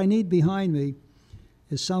 So what I need behind me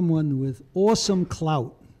is someone with awesome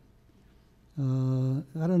clout. I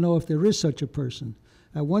don't know if there is such a person.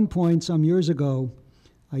 At one point, some years ago,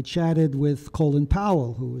 I chatted with Colin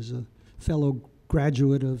Powell, who was a fellow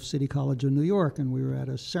graduate of City College of New York, and we were at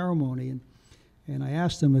a ceremony, and I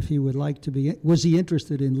asked him if he would like to be, was he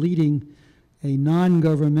interested in leading a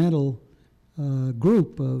non-governmental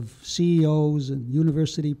group of CEOs and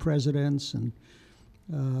university presidents and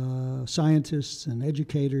scientists and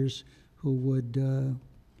educators who would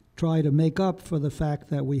try to make up for the fact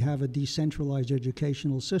that we have a decentralized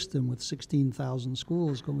educational system with 16,000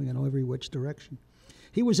 schools going in every which direction.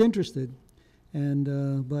 He was interested,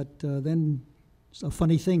 and but then a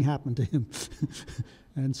funny thing happened to him.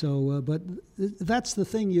 And so, but that's the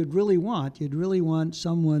thing you'd really want. You'd really want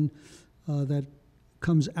someone that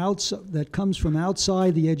comes from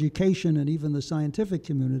outside the education and even the scientific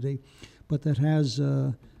community, but that has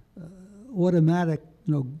automatic,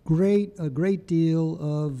 a great deal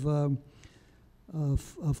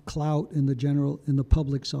of clout in the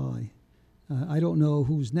public's eye. I don't know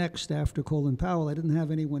who's next after Colin Powell. I didn't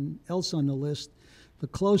have anyone else on the list. The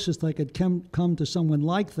closest I could come to someone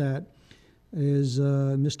like that is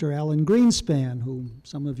Mr. Alan Greenspan, who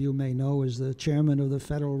some of you may know is the chairman of the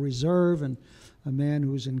Federal Reserve and a man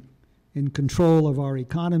who's in control of our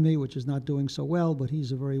economy, which is not doing so well, but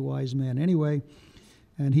he's a very wise man anyway.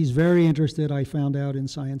 And he's very interested, I found out, in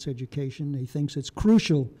science education. He thinks it's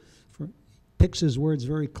crucial, picks his words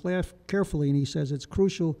very carefully, and he says it's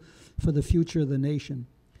crucial for the future of the nation.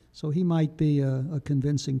 So he might be a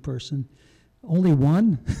convincing person. Only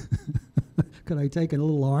one? Could I take a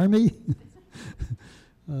little army?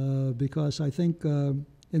 Because I think,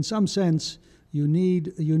 in some sense, you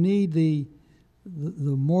need the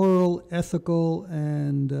moral, ethical,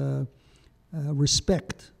 and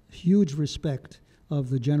respect, huge respect of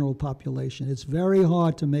the general population. It's very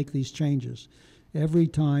hard to make these changes. Every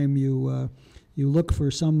time you look for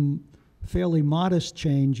some fairly modest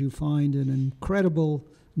change, you find an incredible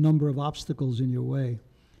number of obstacles in your way.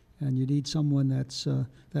 And you need someone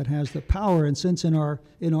that has the power. And since in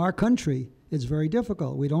our country, it's very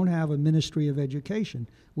difficult. We don't have a Ministry of Education.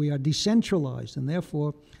 We are decentralized, and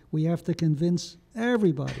therefore we have to convince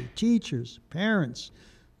everybody, teachers, parents,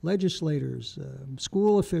 legislators,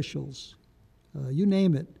 school officials, you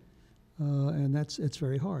name it, and it's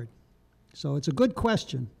very hard. So it's a good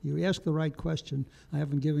question. You asked the right question. I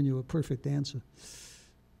haven't given you a perfect answer.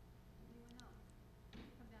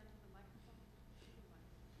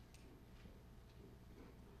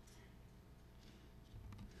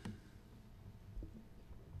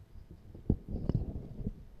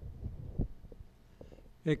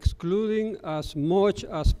 Excluding as much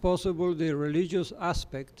as possible the religious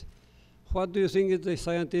aspect, what do you think is the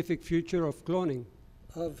scientific future of cloning?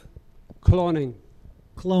 Of Cloning.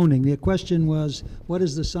 cloning. The question was, what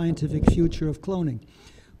is the scientific future of cloning?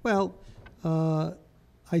 Well,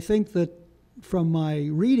 I think that from my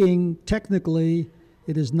reading, technically,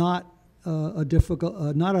 it is not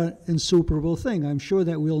not an insuperable thing. I'm sure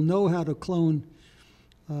that we'll know how to clone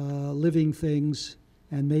living things,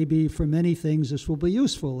 and maybe for many things this will be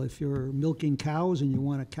useful. If you're milking cows and you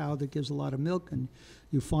want a cow that gives a lot of milk, and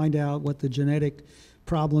you find out what the genetic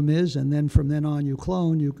problem is, and then from then on you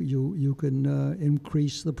clone, you can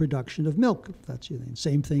increase the production of milk, if that's your thing.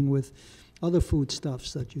 Same thing with other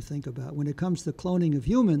foodstuffs that you think about. When it comes to cloning of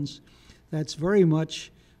humans, that's very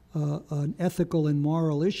much an ethical and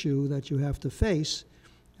moral issue that you have to face.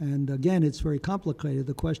 And again, it's very complicated.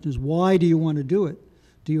 The question is, why do you want to do it?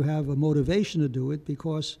 Do you have a motivation to do it?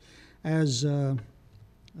 Because as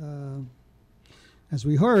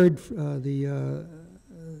we heard,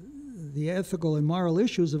 the ethical and moral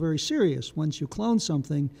issues are very serious. Once you clone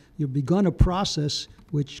something, you've begun a process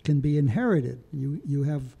which can be inherited. You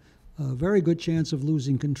have a very good chance of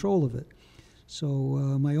losing control of it. So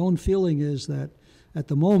my own feeling is that at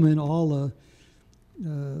the moment, all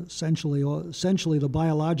essentially the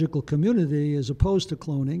biological community is opposed to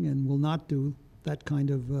cloning and will not do that kind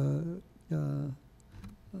of,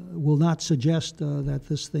 will not suggest that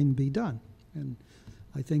this thing be done. And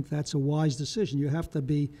I think that's a wise decision. You have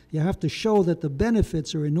to show that the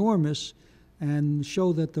benefits are enormous and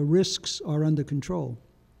show that the risks are under control.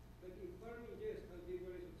 But in farming, yes, has been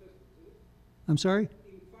very successful. I'm sorry?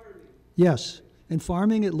 In farming. Yes. In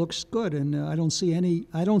farming, it looks good, and I don't see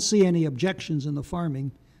any objections in the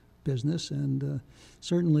farming business. And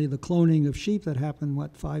certainly the cloning of sheep that happened,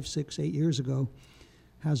 5, 6, 8 years ago,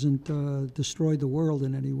 hasn't destroyed the world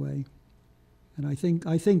in any way. And I think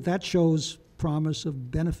that shows promise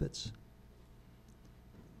of benefits.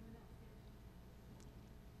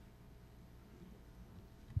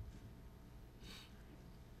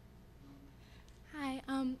 Hi,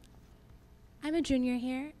 I'm a junior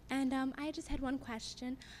here, and I just had one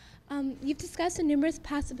question. You've discussed the numerous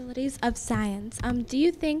possibilities of science. Do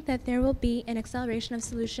you think that there will be an acceleration of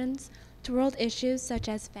solutions to world issues such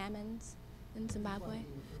as famines in Zimbabwe?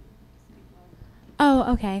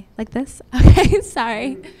 Oh, okay, like this? Okay,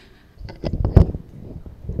 sorry.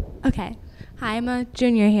 Okay, hi, I'm a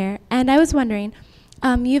junior here, and I was wondering,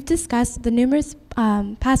 you've discussed the numerous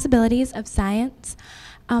possibilities of science.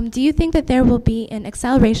 Do you think that there will be an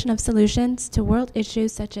acceleration of solutions to world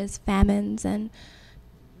issues such as famines and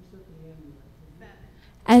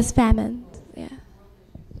famines? Yeah.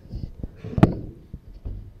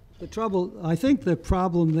 I think the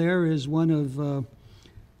problem there is one of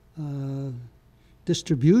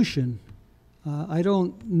distribution. I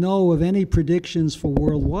don't know of any predictions for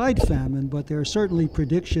worldwide famine, but there are certainly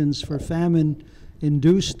predictions for famine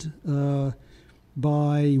induced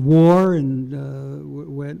by war and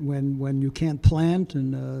when you can't plant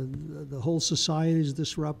and the whole society is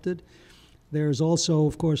disrupted. There's also,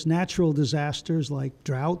 of course, natural disasters like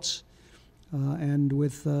droughts, and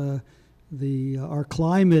with our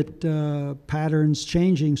climate patterns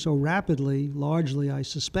changing so rapidly, largely, I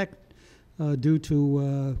suspect, due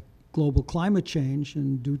to global climate change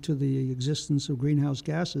and due to the existence of greenhouse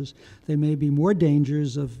gases, there may be more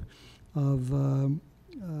dangers of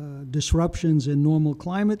disruptions in normal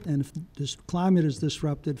climate, and if this climate is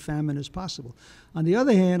disrupted, famine is possible. On the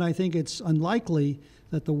other hand, I think it's unlikely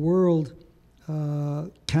that the world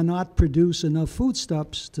cannot produce enough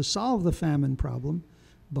foodstuffs to solve the famine problem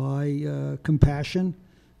by compassion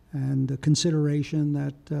and consideration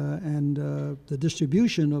and the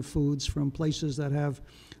distribution of foods from places that have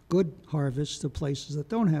good harvests to places that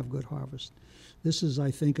don't have good harvest. This is,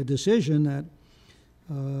 I think, a decision that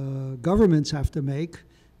governments have to make,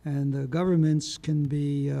 And the governments can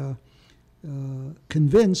be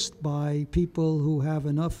convinced by people who have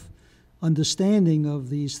enough understanding of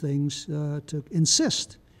these things to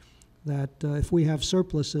insist that if we have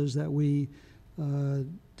surpluses, that we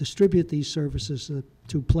distribute these services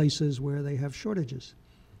to places where they have shortages.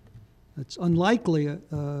 It's unlikely,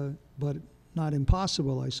 but not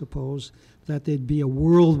impossible, I suppose, that there'd be a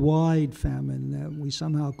worldwide famine, that we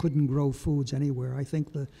somehow couldn't grow foods anywhere. I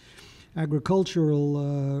think the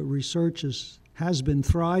agricultural research has been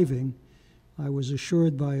thriving. I was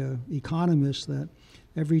assured by an economist that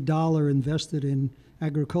every dollar invested in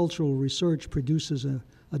agricultural research produces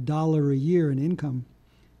a dollar a year in income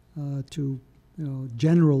to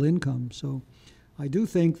general income. So I do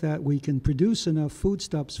think that we can produce enough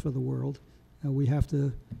foodstuffs for the world. We have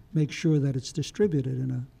to make sure that it's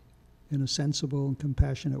distributed in a sensible and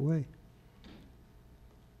compassionate way.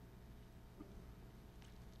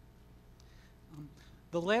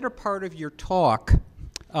 The latter part of your talk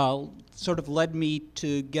sort of led me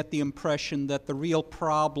to get the impression that the real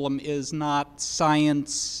problem is not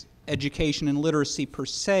science, education, and literacy per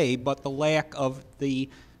se, but the lack of the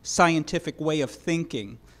scientific way of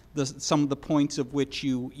thinking, some of the points of which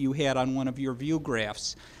you had on one of your view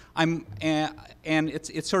graphs. And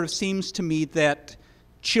it sort of seems to me that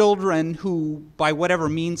children who, by whatever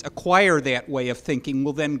means, acquire that way of thinking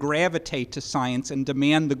will then gravitate to science and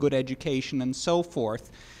demand the good education and so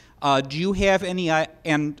forth. Do you have any,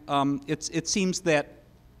 it seems that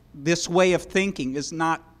this way of thinking is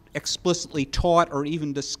not explicitly taught or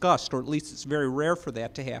even discussed, or at least it's very rare for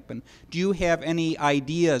that to happen. Do you have any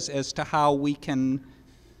ideas as to how we can,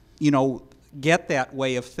 get that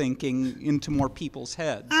way of thinking into more people's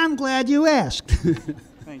heads? I'm glad you asked. Thank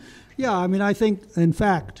you. Yeah, I mean, I think, in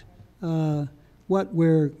fact, what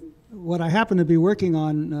I happen to be working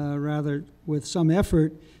on, rather with some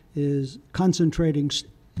effort, is concentrating.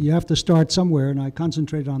 You have to start somewhere, and I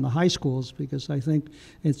concentrated on the high schools because I think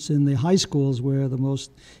it's in the high schools where the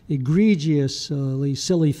most egregiously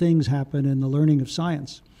silly things happen in the learning of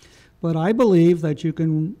science. But I believe that you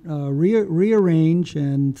can rearrange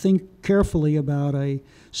and think carefully about a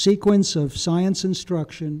sequence of science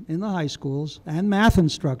instruction in the high schools and math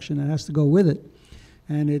instruction. It has to go with it.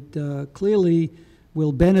 And it clearly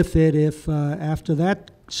will benefit if after that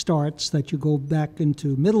starts that you go back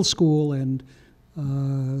into middle school and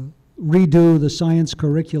redo the science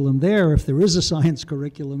curriculum there, if there is a science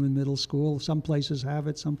curriculum in middle school. Some places have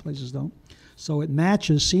it, some places don't. So it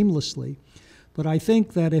matches seamlessly. But I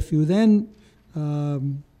think that if you then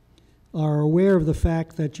are aware of the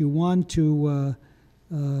fact that you want to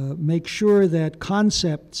make sure that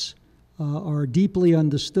concepts are deeply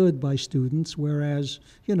understood by students, whereas,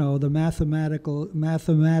 the mathematical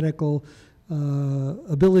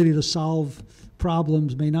ability to solve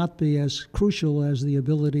problems may not be as crucial as the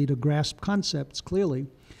ability to grasp concepts clearly.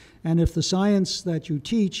 And if the science that you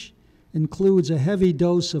teach includes a heavy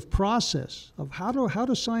dose of process of how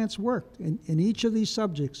does science work in each of these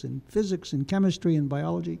subjects, in physics, in chemistry, in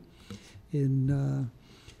biology, in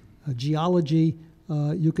geology,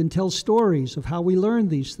 you can tell stories of how we learn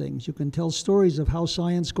these things. You can tell stories of how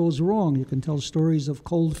science goes wrong. You can tell stories of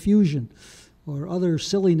cold fusion or other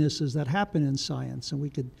sillinesses that happen in science. And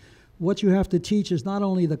what you have to teach is not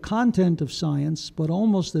only the content of science, but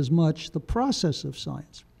almost as much the process of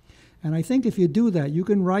science. And I think if you do that, you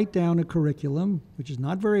can write down a curriculum, which is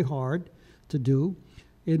not very hard to do,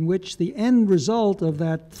 in which the end result of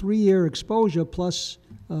that 3-year exposure plus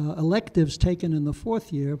electives taken in the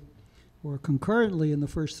 4th year, or concurrently in the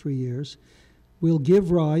first 3 years, will give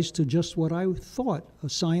rise to just what I thought, a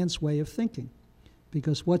science way of thinking.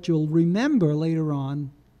 Because what you'll remember later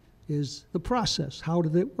on is the process. How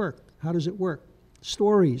did it work? How does it work?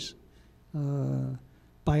 Stories,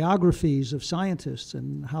 biographies of scientists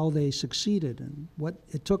and how they succeeded and what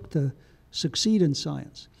it took to succeed in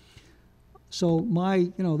science. So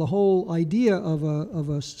the whole idea of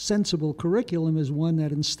a sensible curriculum is one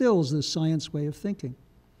that instills this science way of thinking.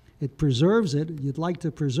 It preserves it. You'd like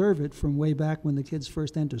to preserve it from way back when the kids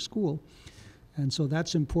first enter school. And so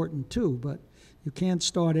that's important too, but you can't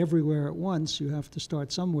start everywhere at once. You have to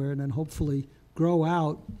start somewhere and then hopefully grow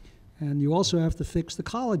out. And you also have to fix the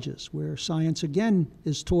colleges where science again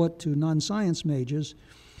is taught to non-science majors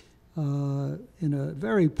in a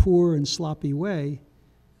very poor and sloppy way.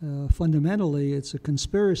 Fundamentally, it's a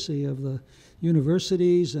conspiracy of the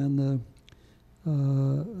universities and the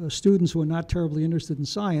students who are not terribly interested in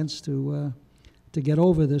science to get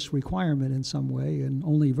over this requirement in some way. And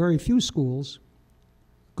only very few schools,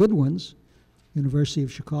 good ones, University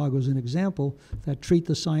of Chicago is an example, that treat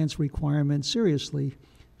the science requirement seriously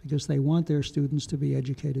because they want their students to be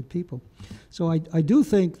educated people. So I do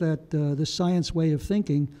think that this science way of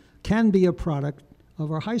thinking can be a product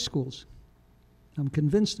of our high schools. I'm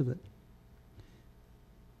convinced of it.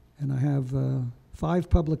 And I have 5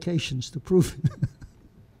 publications to prove it. Dr.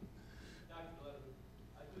 Lederman,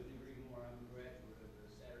 I couldn't agree more. I'm a graduate of the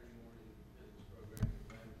Saturday morning business program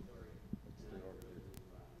at Laboratory. And I really see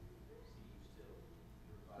you still.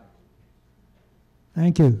 You're vital.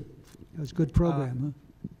 Thank you. That was a good program,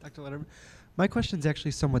 Dr. Lederman, my question is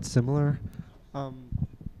actually somewhat similar.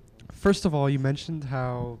 First of all, you mentioned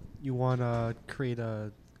how you want to create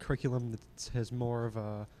a curriculum that has more of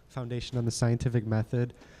a foundation on the scientific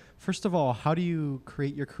method. First of all, how do you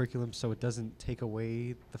create your curriculum so it doesn't take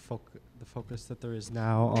away the focus that there is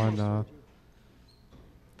now on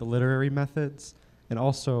the literary methods? And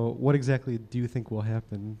also, what exactly do you think will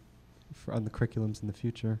happen on the curriculums in the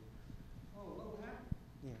future?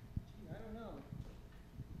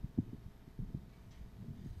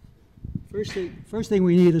 First thing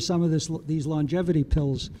we need is some of these longevity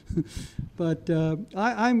pills. But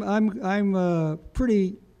I'm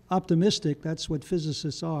pretty optimistic, that's what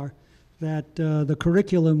physicists are, that the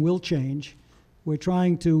curriculum will change. We're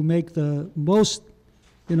trying to make the most,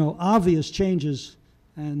 obvious changes,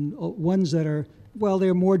 and ones that are, well,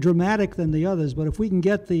 they're more dramatic than the others, but if we can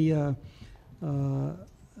get the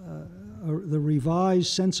revised,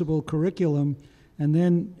 sensible curriculum, and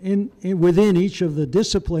then within each of the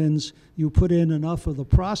disciplines, you put in enough of the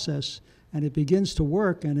process, and it begins to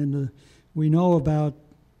work. And we know about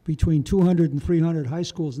between 200 and 300 high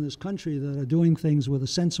schools in this country that are doing things with a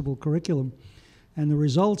sensible curriculum, and the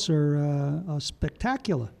results are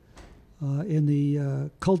spectacular in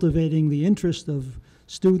the cultivating the interest of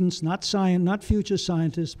students, not future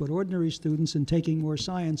scientists, but ordinary students, in taking more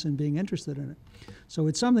science and being interested in it. So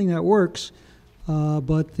it's something that works,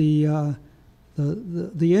 but the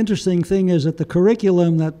interesting thing is that the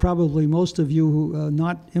curriculum that probably most of you who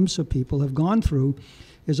not IMSA people have gone through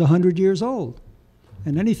is 100 years old.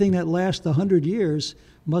 And anything that lasts 100 years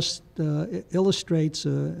must illustrates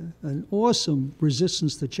an awesome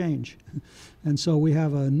resistance to change. And so we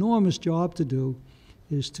have an enormous job to do,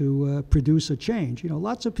 is to produce a change.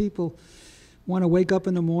 Lots of people want to wake up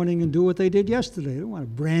in the morning and do what they did yesterday. They don't want a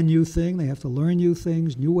brand new thing. They have to learn new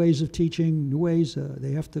things, new ways of teaching, new ways.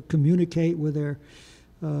 They have to communicate with their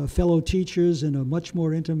fellow teachers in a much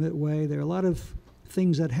more intimate way. There are a lot of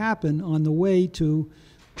things that happen on the way to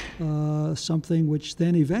something which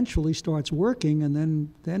then eventually starts working, and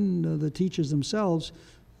then the teachers themselves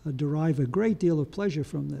derive a great deal of pleasure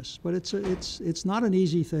from this. But it's not an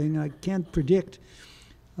easy thing. I can't predict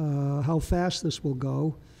how fast this will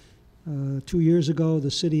go. 2 years ago, the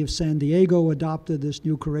city of San Diego adopted this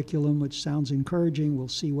new curriculum, which sounds encouraging. We'll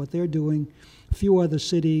see what they're doing. A few other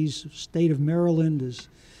cities, state of Maryland is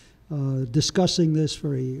discussing this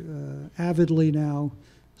very avidly now.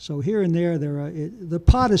 So here and there, the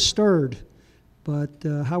pot is stirred, but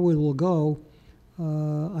how it will go,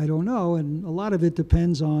 I don't know. And a lot of it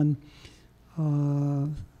depends on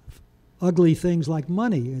ugly things like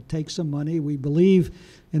money. It takes some money. We believe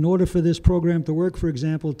in order for this program to work, for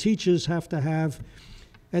example, teachers have to have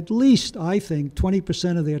at least, I think,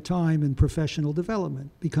 20% of their time in professional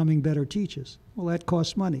development, becoming better teachers. Well, that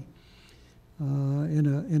costs money. In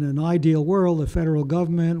an ideal world, the federal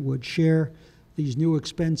government would share these new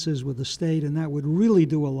expenses with the state, and that would really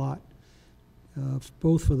do a lot,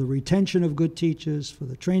 both for the retention of good teachers, for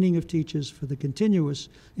the training of teachers, for the continuous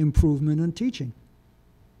improvement in teaching.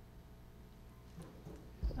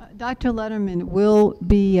 Dr. Lederman will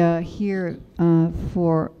be here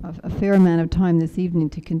for a fair amount of time this evening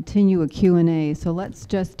to continue a Q&A. So let's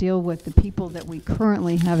just deal with the people that we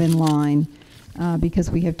currently have in line,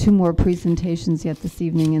 because we have 2 more presentations yet this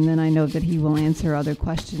evening, and then I know that he will answer other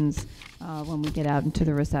questions when we get out into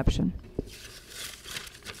the reception.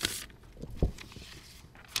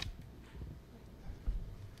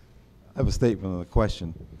 I have a statement and a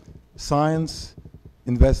question. Science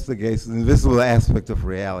investigates the invisible aspect of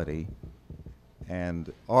reality,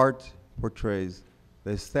 and art portrays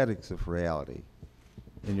the aesthetics of reality.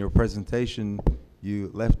 In your presentation, you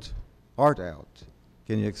left art out.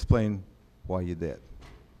 Can you explain why you did?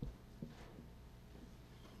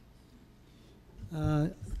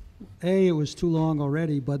 It was too long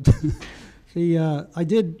already, but I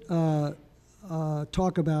did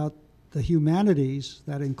talk about the humanities,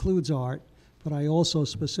 that includes art, but I also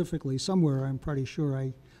specifically, somewhere I'm pretty sure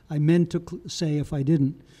I meant to say, if I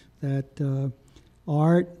didn't, that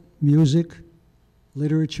art, music,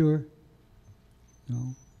 literature,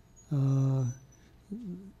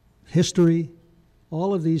 history,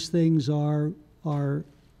 all of these things are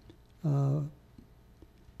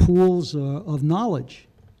pools of knowledge,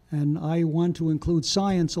 and I want to include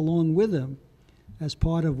science along with them as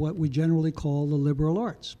part of what we generally call the liberal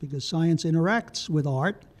arts, because science interacts with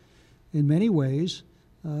art in many ways.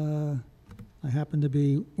 I happen to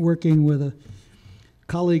be working with a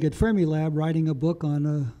colleague at Fermilab writing a book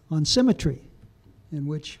on symmetry, in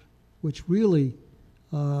which really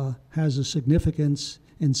has a significance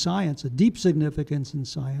in science, a deep significance in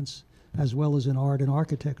science, as well as in art and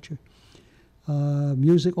architecture.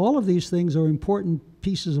 Music, all of these things are important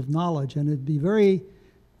pieces of knowledge, and it'd be very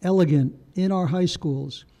elegant in our high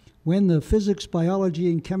schools when the physics,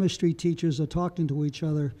 biology, and chemistry teachers are talking to each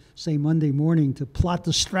other, say Monday morning, to plot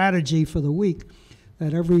the strategy for the week,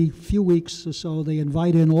 that every few weeks or so they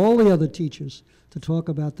invite in all the other teachers to talk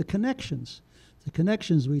about the connections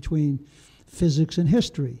between physics and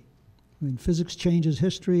history. I mean, physics changes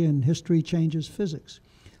history and history changes physics.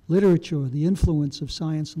 Literature, the influence of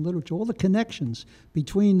science and literature, all the connections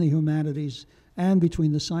between the humanities and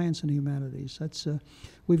between the science and the humanities.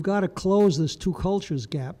 We've got to close this two cultures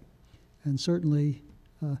gap, and certainly,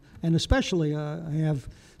 and especially, I have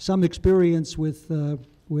some experience with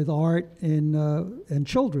art and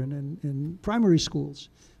children in primary schools,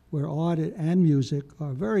 where art and music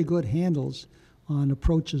are very good handles on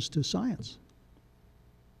approaches to science.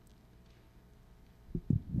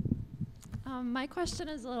 My question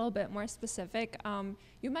is a little bit more specific.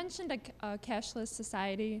 You mentioned a cashless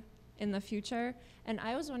society in the future, and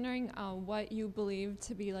I was wondering what you believe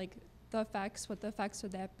to be like what the effects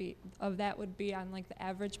would that be would be on like the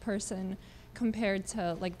average person compared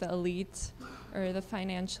to like the elite or the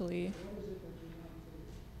financially.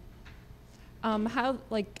 How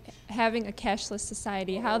like having a cashless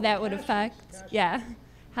society, how that would affect,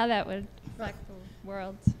 how that would affect the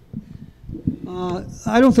world.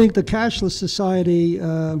 I don't think the cashless society,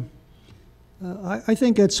 I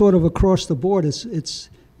think it's sort of across the board. It's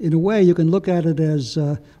in a way you can look at it as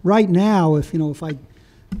right now, if I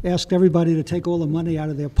asked everybody to take all the money out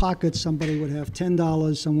of their pockets, somebody would have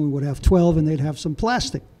 $10, someone would have 12, and they'd have some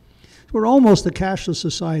plastic. We're almost a cashless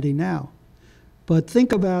society now. But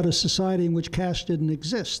think about a society in which cash didn't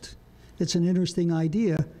exist. It's an interesting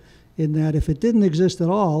idea in that if it didn't exist at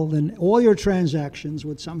all, then all your transactions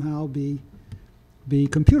would somehow be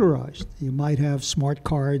computerized. You might have smart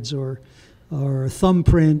cards or a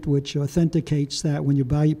thumbprint which authenticates that when you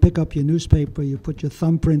pick up your newspaper, you put your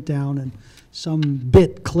thumbprint down and some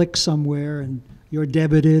bit clicks somewhere and you're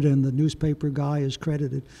debited and the newspaper guy is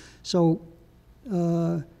credited. So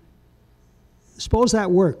suppose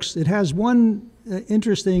that works. It has one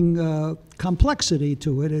interesting complexity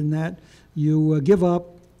to it in that you give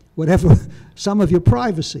up some of your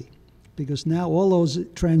privacy, because now all those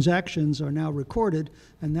transactions are now recorded,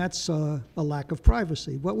 and that's a lack of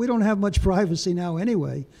privacy. But we don't have much privacy now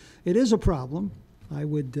anyway. It is a problem. I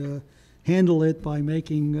would handle it by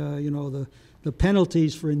making the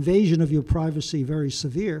penalties for invasion of your privacy very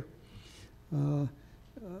severe.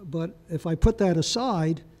 But if I put that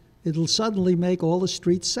aside, it'll suddenly make all the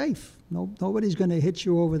streets safe. Nobody's going to hit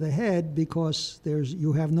you over the head because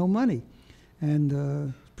you have no money.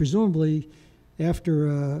 And presumably, after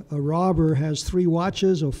a robber has 3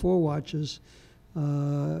 watches or 4 watches,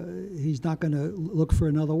 he's not going to look for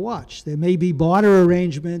another watch. There may be barter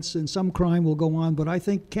arrangements and some crime will go on, but I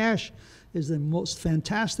think cash is the most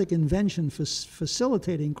fantastic invention for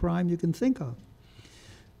facilitating crime you can think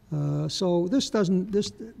of. So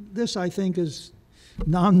this I think is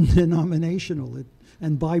non-denominational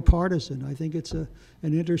and bipartisan. I think it's an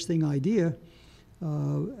interesting idea,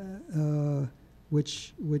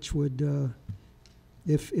 which would,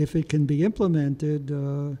 if it can be implemented,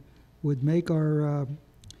 would make our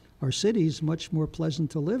cities much more pleasant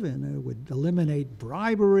to live in. It would eliminate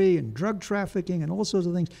bribery and drug trafficking and all sorts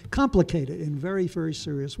of things, complicate it in very, very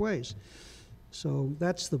serious ways. So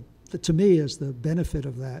that's to me is the benefit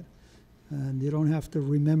of that. And you don't have to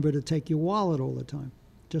remember to take your wallet all the time.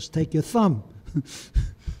 Just take your thumb.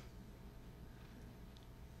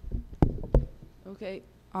 Okay,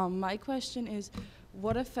 my question is,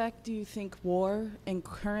 what effect do you think war and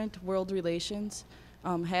current world relations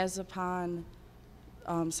has upon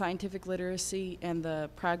scientific literacy and the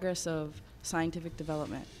progress of scientific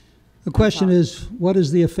development? The question is, what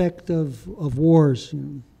is the effect of wars?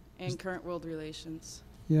 And current world relations.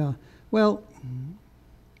 Yeah, well,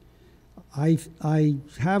 I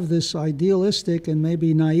have this idealistic and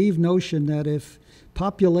maybe naive notion that if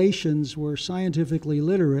populations were scientifically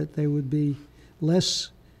literate, they would be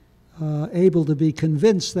less able to be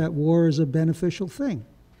convinced that war is a beneficial thing.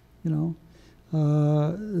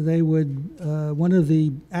 They would, one of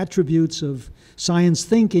the attributes of science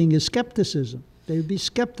thinking is skepticism. They would be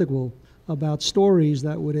skeptical about stories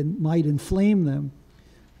that might inflame them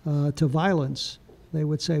to violence, they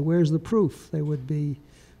would say, "Where's the proof?" They would be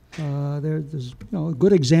there's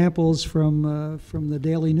good examples from the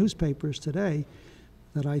daily newspapers today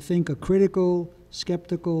that I think a critical,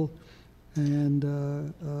 skeptical,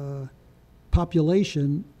 and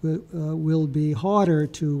population will be harder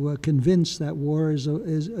to convince that war is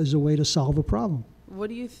a way to solve a problem. What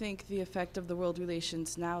do you think the effect of the world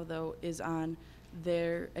relations now, though, is on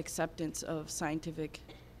their acceptance of scientific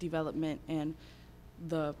development and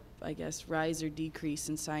the, I guess, rise or decrease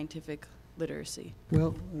in scientific literacy?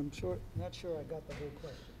 Well, not sure I got the whole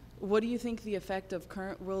question. What do you think the effect of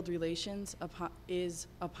current world relations is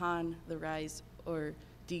upon the rise or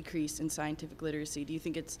decrease in scientific literacy? Do you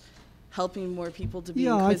think it's helping more people to be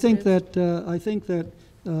inquisitive? I think that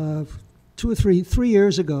 2 or 3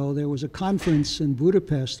 years ago there was a conference in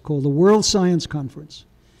Budapest called the World Science Conference.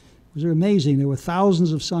 It was amazing. There were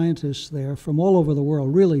thousands of scientists there from all over the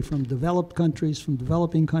world, really, from developed countries, from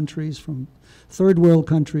developing countries, from third world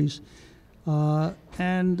countries. First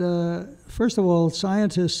of all,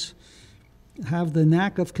 scientists have the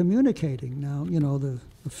knack of communicating. Now, the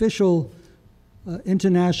official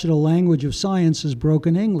international language of science is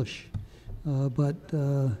broken English, but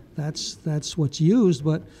that's what's used.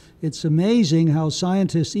 But it's amazing how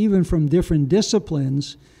scientists, even from different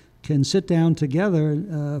disciplines, can sit down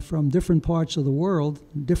together from different parts of the world,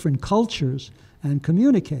 different cultures, and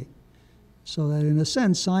communicate. So that in a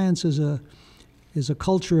sense, science is a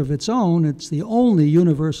culture of its own. It's the only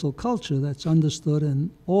universal culture that's understood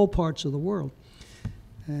in all parts of the world.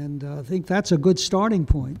 And I think that's a good starting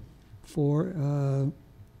point for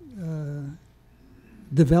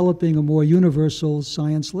developing a more universal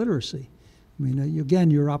science literacy. I mean,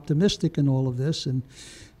 again, you're optimistic in all of this, and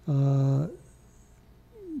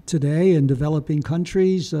today in developing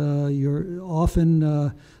countries, you're often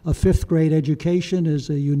a fifth grade education is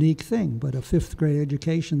a unique thing, but a fifth grade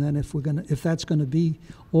education, then if that's going to be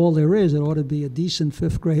all there is, it ought to be a decent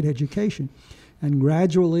fifth grade education. And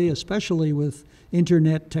gradually, especially with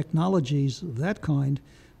internet technologies of that kind,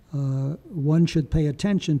 one should pay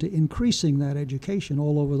attention to increasing that education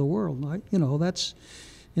all over the world. That's,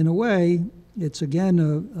 in a way, it's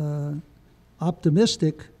again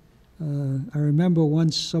optimistic. I remember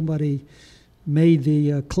once somebody made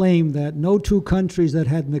the claim that no two countries that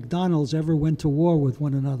had McDonald's ever went to war with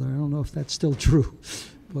one another. I don't know if that's still true,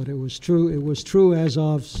 but it was true. It was true as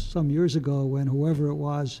of some years ago when whoever it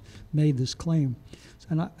was made this claim.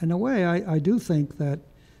 And in a way, I do think that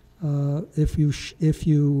if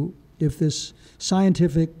this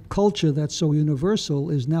scientific culture that's so universal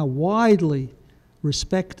is now widely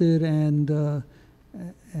respected and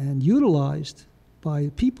utilized by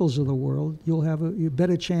peoples of the world, you'll have a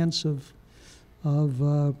better chance of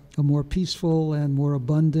a more peaceful and more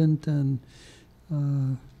abundant and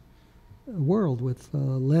world with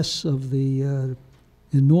less of the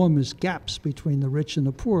enormous gaps between the rich and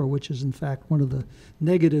the poor, which is in fact one of the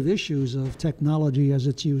negative issues of technology as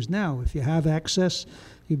it's used now. If you have access,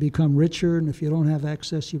 you become richer, and if you don't have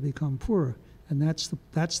access, you become poorer. And that's the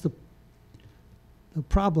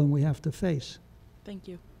problem we have to face. Thank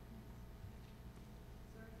you.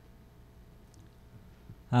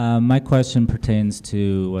 My question pertains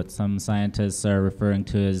to what some scientists are referring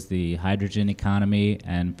to as the hydrogen economy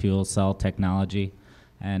and fuel cell technology.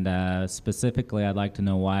 And specifically, I'd like to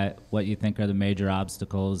know what you think are the major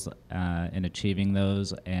obstacles in achieving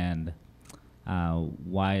those, and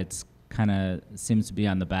why it's kind of seems to be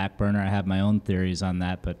on the back burner. I have my own theories on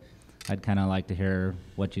that, but I'd kind of like to hear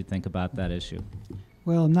what you think about that issue.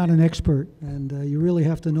 Well, I'm not an expert, and you really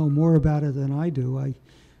have to know more about it than I do.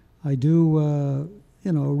 I do,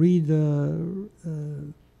 read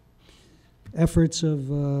efforts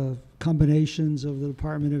of combinations of the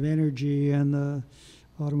Department of Energy and the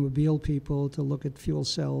automobile people to look at fuel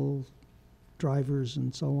cell drivers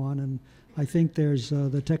and so on. And I think there's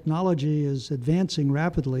the technology is advancing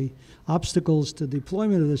rapidly. Obstacles to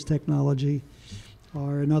deployment of this technology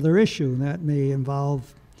are another issue, and that may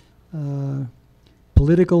involve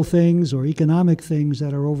political things or economic things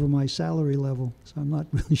that are over my salary level. So I'm not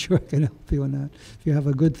really sure I can help you on that. If you have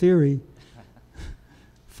a good theory,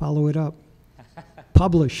 follow it up.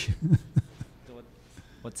 Publish.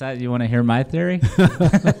 What's that? You want to hear my theory?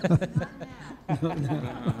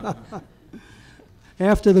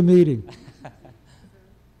 After the meeting.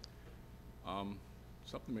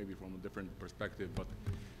 Something maybe from a different perspective, but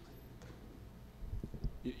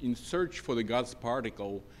in search for the God's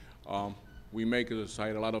particle, we make as a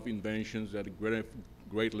society a lot of inventions that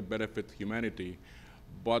greatly benefit humanity,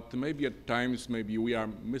 but maybe at times maybe we are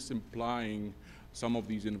misimplying some of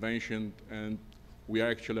these inventions and we are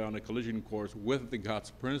actually on a collision course with the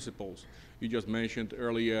God's principles. You just mentioned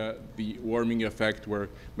earlier the warming effect where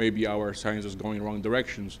maybe our science is going in wrong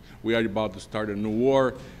directions. We are about to start a new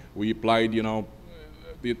war. We applied, you know,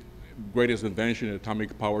 the greatest invention in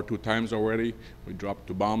atomic power 2 times already. We dropped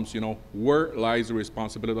 2 bombs, you know. Where lies the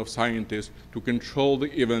responsibility of scientists to control the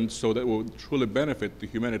events so that it will truly benefit the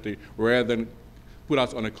humanity rather than put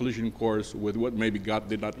us on a collision course with what maybe God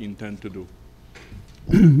did not intend to do?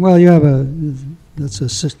 Well, you have that's a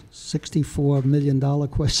 $64 million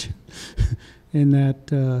question in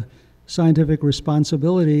that scientific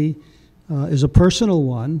responsibility is a personal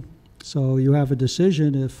one. So you have a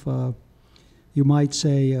decision if you might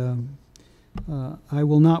say, I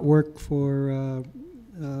will not work for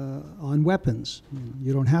on weapons.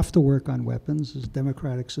 You don't have to work on weapons. It's a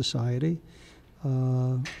democratic society.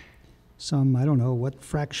 Some, I don't know, what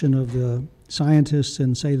fraction of the scientists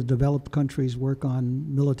in, say, the developed countries work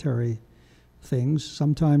on military things.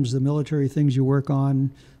 Sometimes the military things you work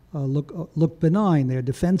on look benign. They're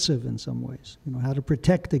defensive in some ways. You know, how to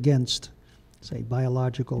protect against, say,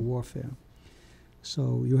 biological warfare.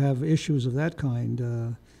 So you have issues of that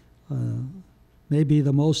kind. Maybe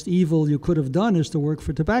the most evil you could have done is to work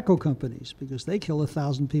for tobacco companies because they kill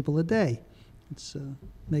 1,000 people a day. It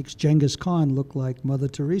makes Genghis Khan look like Mother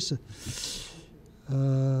Teresa.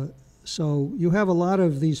 So you have a lot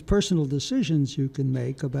of these personal decisions you can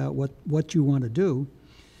make about what you want to do.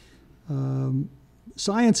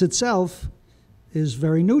 Science itself is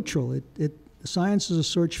very neutral. Science is a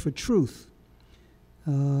search for truth.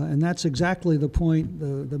 And that's exactly the point,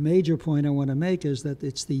 the major point I want to make is that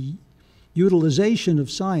it's the utilization of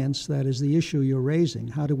science that is the issue you're raising.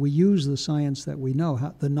 How do we use the science that we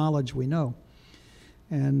know, the knowledge we know?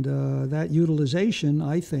 And that utilization,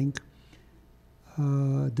 I think,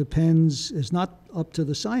 is not up to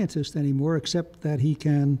the scientist anymore, except that he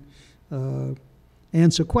can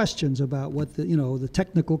answer questions about what the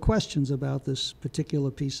technical questions about this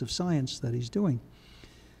particular piece of science that he's doing.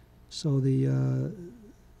 So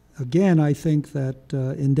again, I think that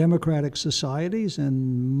in democratic societies,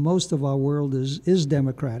 and most of our world is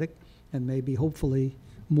democratic, and maybe hopefully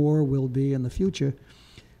more will be in the future,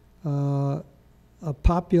 a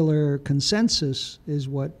popular consensus is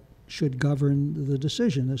what should govern the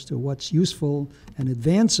decision as to what's useful and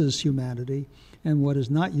advances humanity and what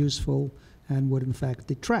is not useful and would in fact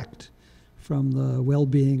detract from the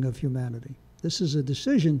well-being of humanity. This is a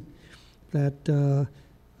decision that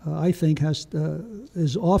I think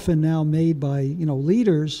is often now made by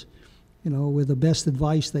leaders, with the best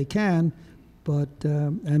advice they can, but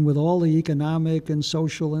and with all the economic and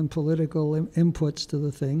social and political inputs to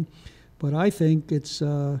the thing. But I think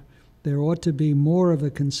there ought to be more of a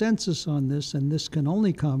consensus on this, and this can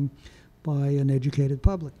only come by an educated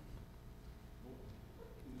public.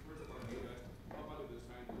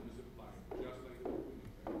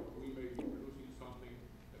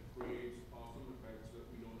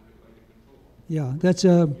 Yeah, that's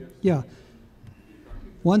yeah.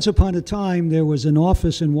 Once upon a time, there was an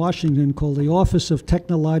office in Washington called the Office of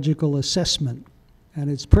Technological Assessment, and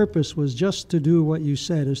its purpose was just to do what you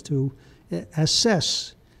said, is to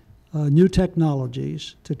assess new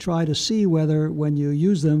technologies to try to see whether when you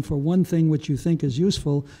use them for one thing which you think is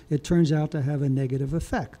useful, it turns out to have a negative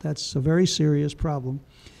effect. That's a very serious problem.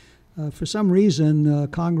 For some reason,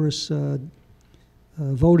 Congress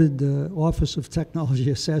voted the Office of Technology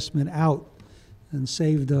Assessment out and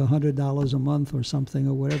saved $100 a month or something,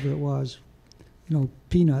 or whatever it was,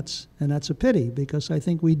 peanuts. And that's a pity, because I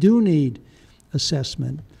think we do need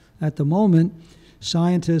assessment. At the moment,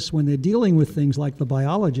 scientists, when they're dealing with things like the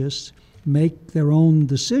biologists, make their own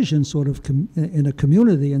decisions sort of in a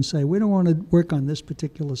community and say, we don't want to work on this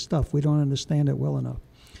particular stuff. We don't understand it well enough.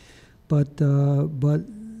 But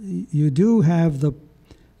you do have the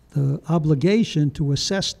obligation to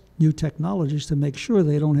assess new technologies to make sure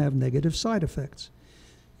they don't have negative side effects.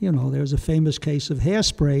 There's a famous case of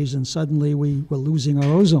hairsprays, and suddenly we were losing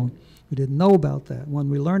our ozone. We didn't know about that. When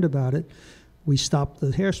we learned about it, we stopped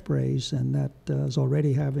the hairsprays, and that is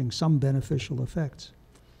already having some beneficial effects.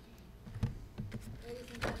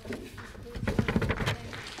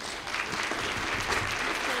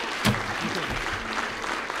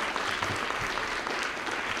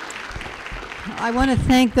 I want to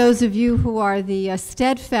thank those of you who are the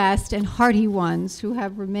steadfast and hearty ones who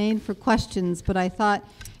have remained for questions, but I thought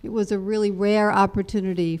it was a really rare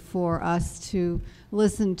opportunity for us to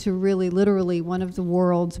listen to really literally one of the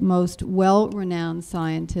world's most well-renowned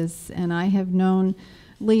scientists. And I have known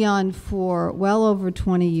Leon for well over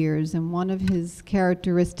 20 years, and one of his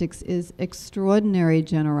characteristics is extraordinary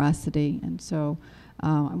generosity. And so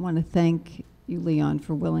I want to thank you, Leon,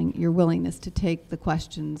 for your willingness to take the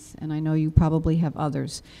questions, and I know you probably have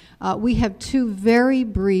others. We have two very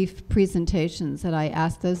brief presentations that I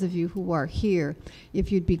ask those of you who are here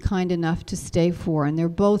if you'd be kind enough to stay for, and they're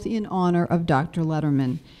both in honor of Dr.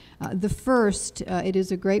 Lederman. The first, it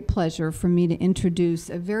is a great pleasure for me to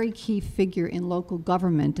introduce a very key figure in local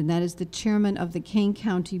government, and that is the chairman of the Kane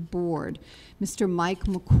County Board, Mr. Mike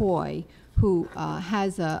McCoy, who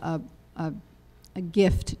has a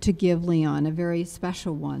gift to give Leon, a very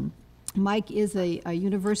special one. Mike is a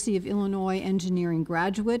University of Illinois engineering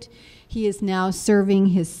graduate. He is now serving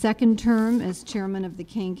his second term as chairman of the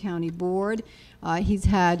Kane County Board. He's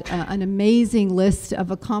had an amazing list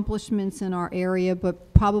of accomplishments in our area,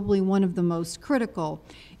 but probably one of the most critical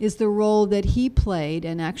is the role that he played,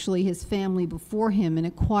 and actually his family before him, in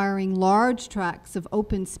acquiring large tracts of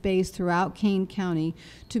open space throughout Kane County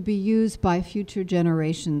to be used by future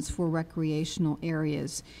generations for recreational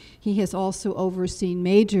areas. He has also overseen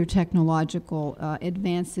major technological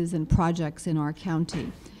advances and projects in our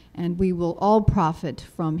county, and we will all profit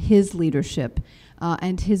from his leadership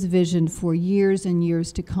and his vision for years and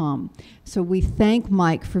years to come. So we thank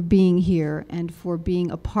Mike for being here and for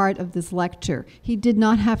being a part of this lecture. He did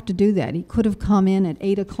not have to do that. He could have come in at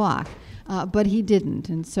 8 o'clock, but he didn't.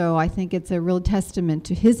 And so I think it's a real testament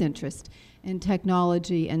to his interest in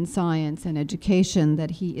technology and science and education that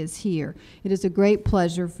he is here. It is a great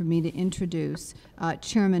pleasure for me to introduce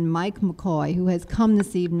Chairman Mike McCoy, who has come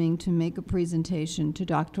this evening to make a presentation to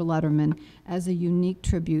Dr. Lederman as a unique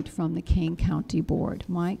tribute from the Kane County Board.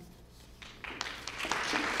 Mike?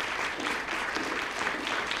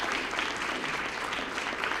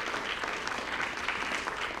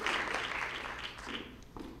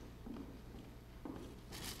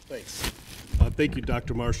 Thanks. Thank you,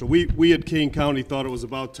 Dr. Marshall. We at Kane County thought it was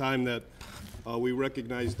about time that we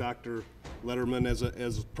recognized Dr. Lederman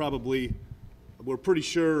as probably, we're pretty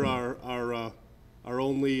sure, our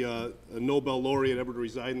only Nobel laureate ever to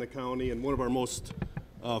reside in the county and one of our most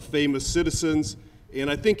famous citizens. And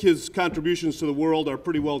I think his contributions to the world are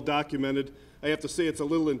pretty well documented. I have to say it's a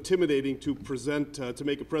little intimidating to present, to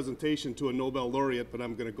make a presentation to a Nobel laureate, but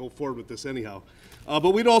I'm going to go forward with this anyhow.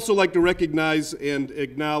 But we'd also like to recognize and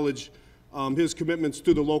acknowledge his commitments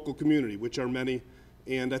to the local community, which are many.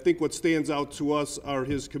 And I think what stands out to us are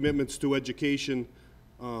his commitments to education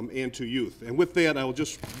and to youth. And with that, I will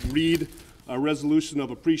just read a resolution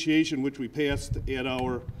of appreciation which we passed at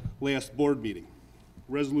our last board meeting.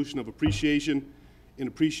 Resolution of appreciation in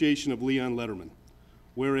appreciation of Leon Lederman.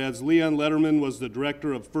 Whereas Leon Lederman was the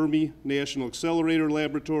director of Fermi National Accelerator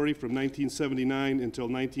Laboratory from 1979 until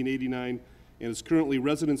 1989 and is currently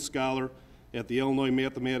resident scholar at the Illinois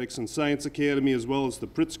Mathematics and Science Academy, as well as the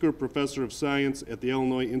Pritzker Professor of Science at the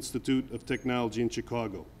Illinois Institute of Technology in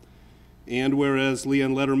Chicago. And whereas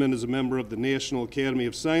Leon Lederman is a member of the National Academy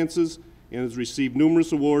of Sciences and has received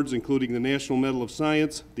numerous awards, including the National Medal of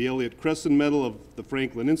Science, the Elliott Cresson Medal of the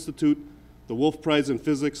Franklin Institute, the Wolf Prize in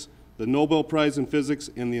Physics, the Nobel Prize in Physics,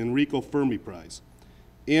 and the Enrico Fermi Prize.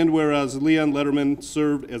 And whereas Leon Lederman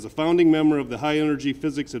served as a founding member of the High Energy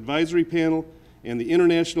Physics Advisory Panel and the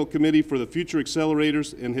International Committee for the Future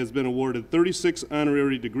Accelerators and has been awarded 36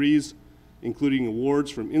 honorary degrees, including awards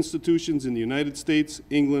from institutions in the United States,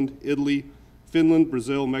 England, Italy, Finland,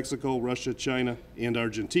 Brazil, Mexico, Russia, China, and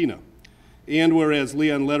Argentina. And whereas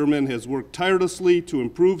Leon Lederman has worked tirelessly to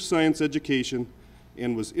improve science education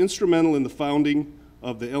and was instrumental in the founding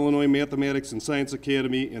of the Illinois Mathematics and Science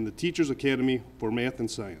Academy and the Teachers Academy for Math and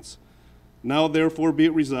Science. Now therefore be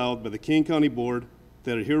it resolved by the Kane County Board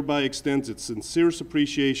that it hereby extends its sincerest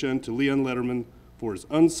appreciation to Leon Lederman for his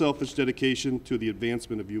unselfish dedication to the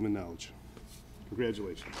advancement of human knowledge.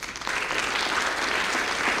 Congratulations.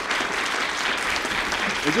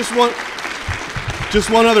 And just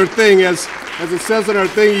one other thing, as it says in our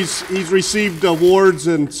thing, he's received awards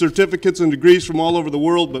and certificates and degrees from all over the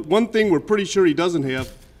world, but one thing we're pretty sure he doesn't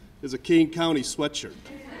have is a Kane County sweatshirt.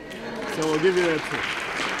 So we'll give you that too.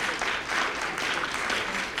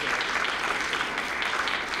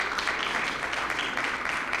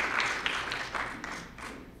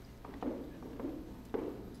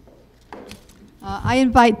 I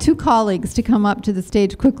invite two colleagues to come up to the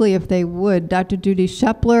stage quickly if they would, Dr. Judy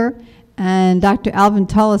Shepler and Dr. Alvin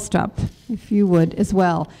Tullestrup, if you would as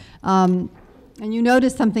well. And you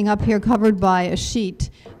notice something up here covered by a sheet.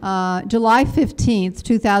 July 15th,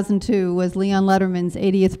 2002 was Leon Lederman's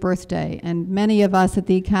 80th birthday, and many of us at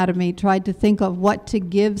the Academy tried to think of what to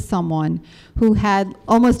give someone who had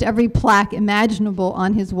almost every plaque imaginable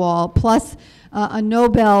on his wall, plus a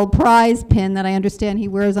Nobel Prize pin that I understand he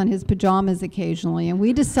wears on his pajamas occasionally. And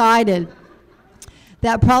we decided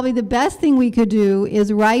that probably the best thing we could do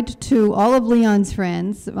is write to all of Leon's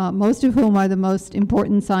friends, most of whom are the most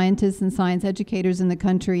important scientists and science educators in the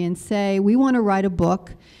country, and say, we want to write a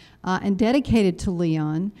book and dedicate it to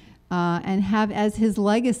Leon and have as his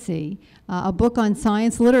legacy a book on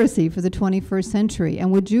science literacy for the 21st century.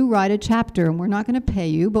 And would you write a chapter? And we're not going to pay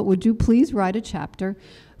you, but would you please write a chapter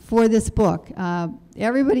for this book?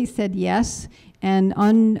 Everybody said yes. And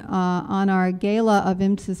on our gala of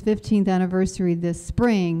IMSA's 15th anniversary this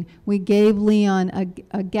spring, we gave Leon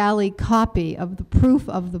a galley copy of the proof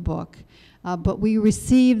of the book. But we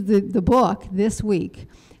received the book this week.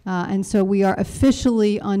 And so we are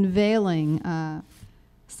officially unveiling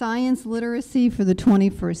Science Literacy for the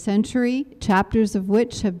 21st Century, chapters of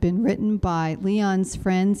which have been written by Leon's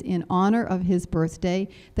friends in honor of his birthday.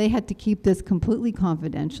 They had to keep this completely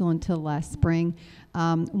confidential until last spring.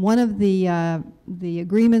 One of the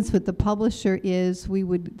agreements with the publisher is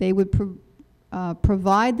they would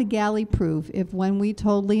provide the galley proof if when we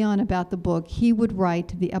told Leon about the book, he would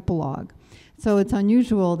write the epilogue. So it's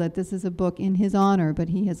unusual that this is a book in his honor, but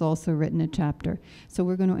he has also written a chapter. So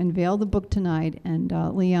we're going to unveil the book tonight, and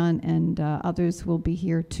Leon and others will be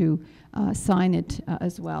here to sign it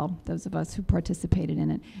as well, those of us who participated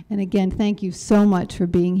in it. And again, thank you so much for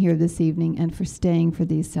being here this evening and for staying for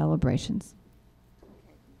these celebrations.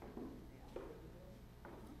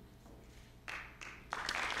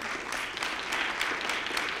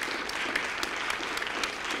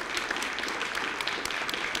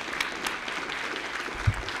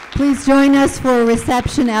 Please join us for a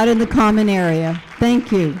reception out in the common area.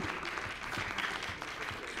 Thank you.